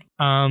baton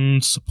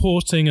and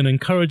supporting and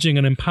encouraging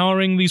and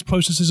empowering these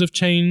processes of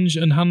change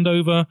and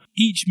handover.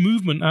 Each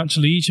movement,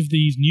 actually, each of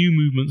these new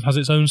movements has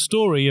its own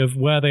story of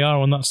where they are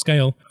on that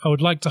scale. I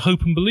would like to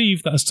hope and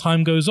believe that as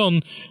time goes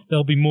on,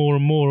 there'll be more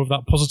and more of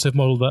that positive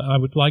model. That I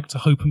would like to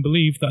hope and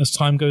believe that as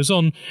time goes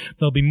on,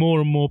 there'll be more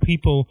and more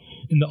people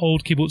in the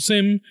old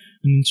kibbutzim,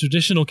 in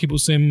traditional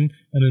kibbutzim,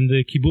 and in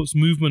the kibbutz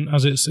movement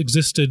as it's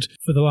existed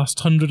for the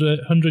last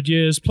 100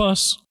 years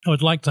plus. I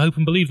would like to hope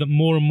and believe that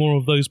more and more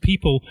of those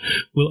people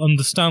will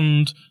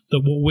understand that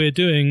what we're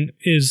doing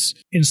is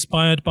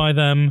inspired by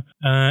them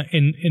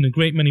in a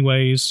great many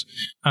ways,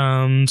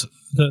 and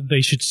that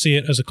they should see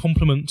it as a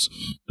compliment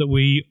that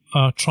we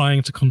are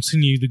trying to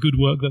continue the good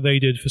work that they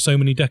did for so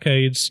many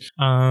decades,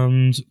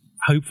 and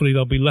hopefully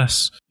there'll be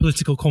less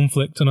political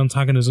conflict and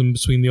antagonism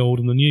between the old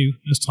and the new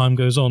as time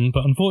goes on.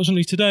 But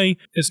unfortunately today,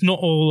 it's not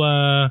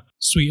all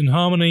sweet and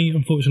harmony.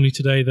 Unfortunately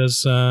today,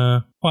 there's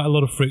quite a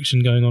lot of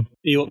friction going on.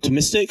 Are you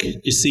optimistic? Do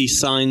you see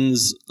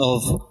signs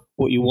of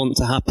what you want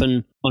to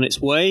happen on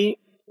its way,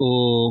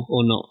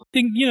 or not? I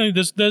think,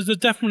 there's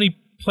definitely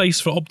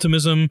place for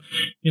optimism,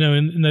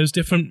 in those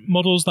different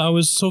models that I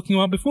was talking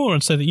about before,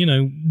 and say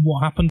that,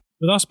 what happened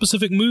with our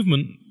specific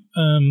movement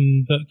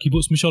that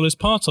Kibbutz Mishol is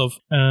part of.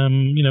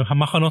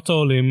 Hamachanot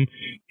Olim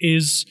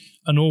is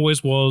and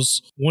always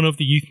was one of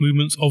the youth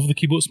movements of the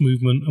kibbutz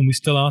movement, and we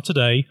still are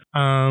today.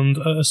 And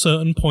at a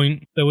certain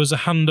point, there was a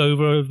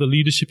handover of the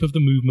leadership of the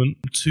movement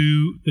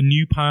to the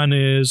new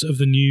pioneers of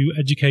the new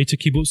educator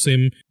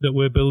kibbutzim that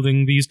we're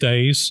building these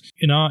days.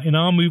 In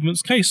our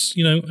movement's case,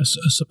 a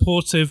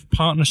supportive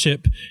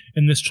partnership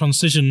in this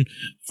transition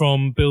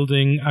from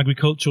building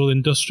agricultural,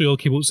 industrial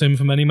kibbutzim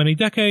for many, many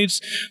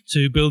decades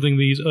to building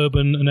these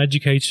urban and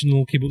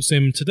educational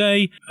kibbutzim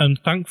today. And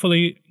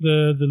thankfully,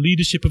 the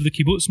leadership of the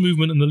kibbutz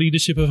movement and the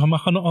leadership of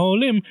Hamachanot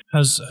Ha'olim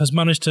has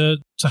managed to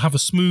have a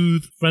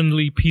smooth,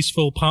 friendly,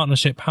 peaceful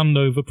partnership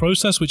handover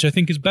process, which I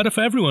think is better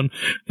for everyone.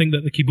 I think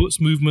that the kibbutz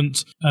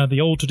movement,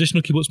 the old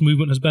traditional kibbutz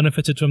movement, has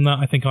benefited from that.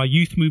 I think our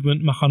youth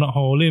movement, Machanot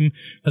Ha'olim,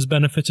 has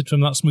benefited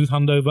from that smooth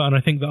handover, and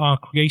I think that our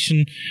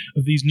creation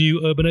of these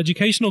new urban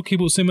educational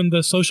kibbutzim and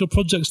the social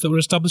projects that we're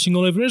establishing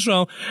all over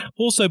Israel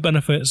also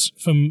benefits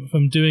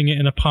from doing it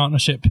in a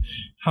partnership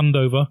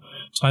handover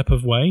type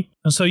of way.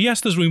 And so, yes,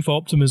 there's room for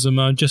optimism.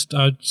 I'd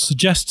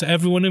suggest to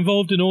everyone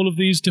involved in all of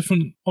these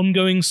different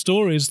ongoing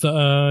stories that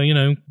are,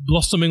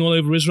 blossoming all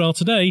over Israel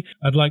today,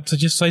 I'd like to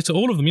just say to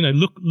all of them,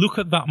 look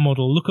at that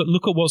model, look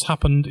at what's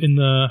happened in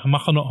the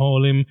Hamachanot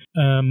Ha'olim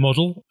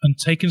model, and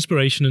take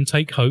inspiration and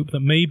take hope that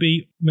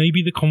maybe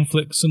the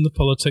conflicts and the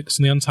politics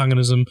and the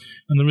antagonism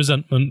and the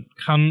resentment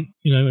can,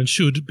 and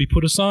should be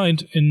put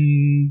aside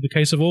in the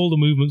case of all the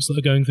movements that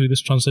are going through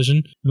this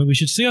transition, and that we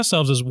should see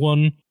ourselves as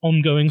one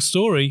ongoing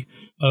story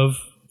of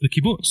the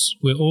kibbutz.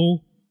 We're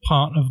all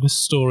part of this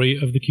story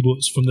of the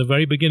kibbutz from the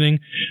very beginning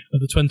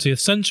of the 20th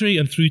century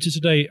and through to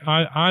today.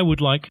 I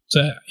would like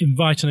to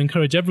invite and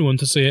encourage everyone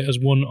to see it as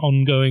one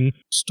ongoing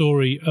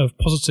story of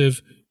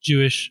positive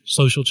Jewish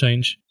social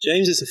change.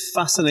 James, it's a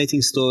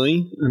fascinating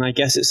story, and I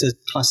guess it's a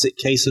classic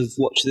case of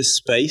watch this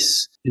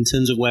space in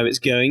terms of where it's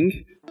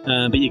going,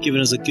 but you've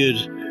given us a good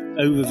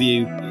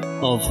overview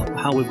of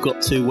how we've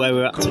got to where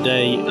we're at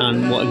today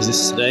and what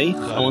exists today.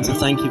 I want to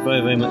thank you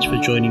very, very much for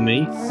joining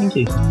me. Thank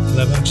you.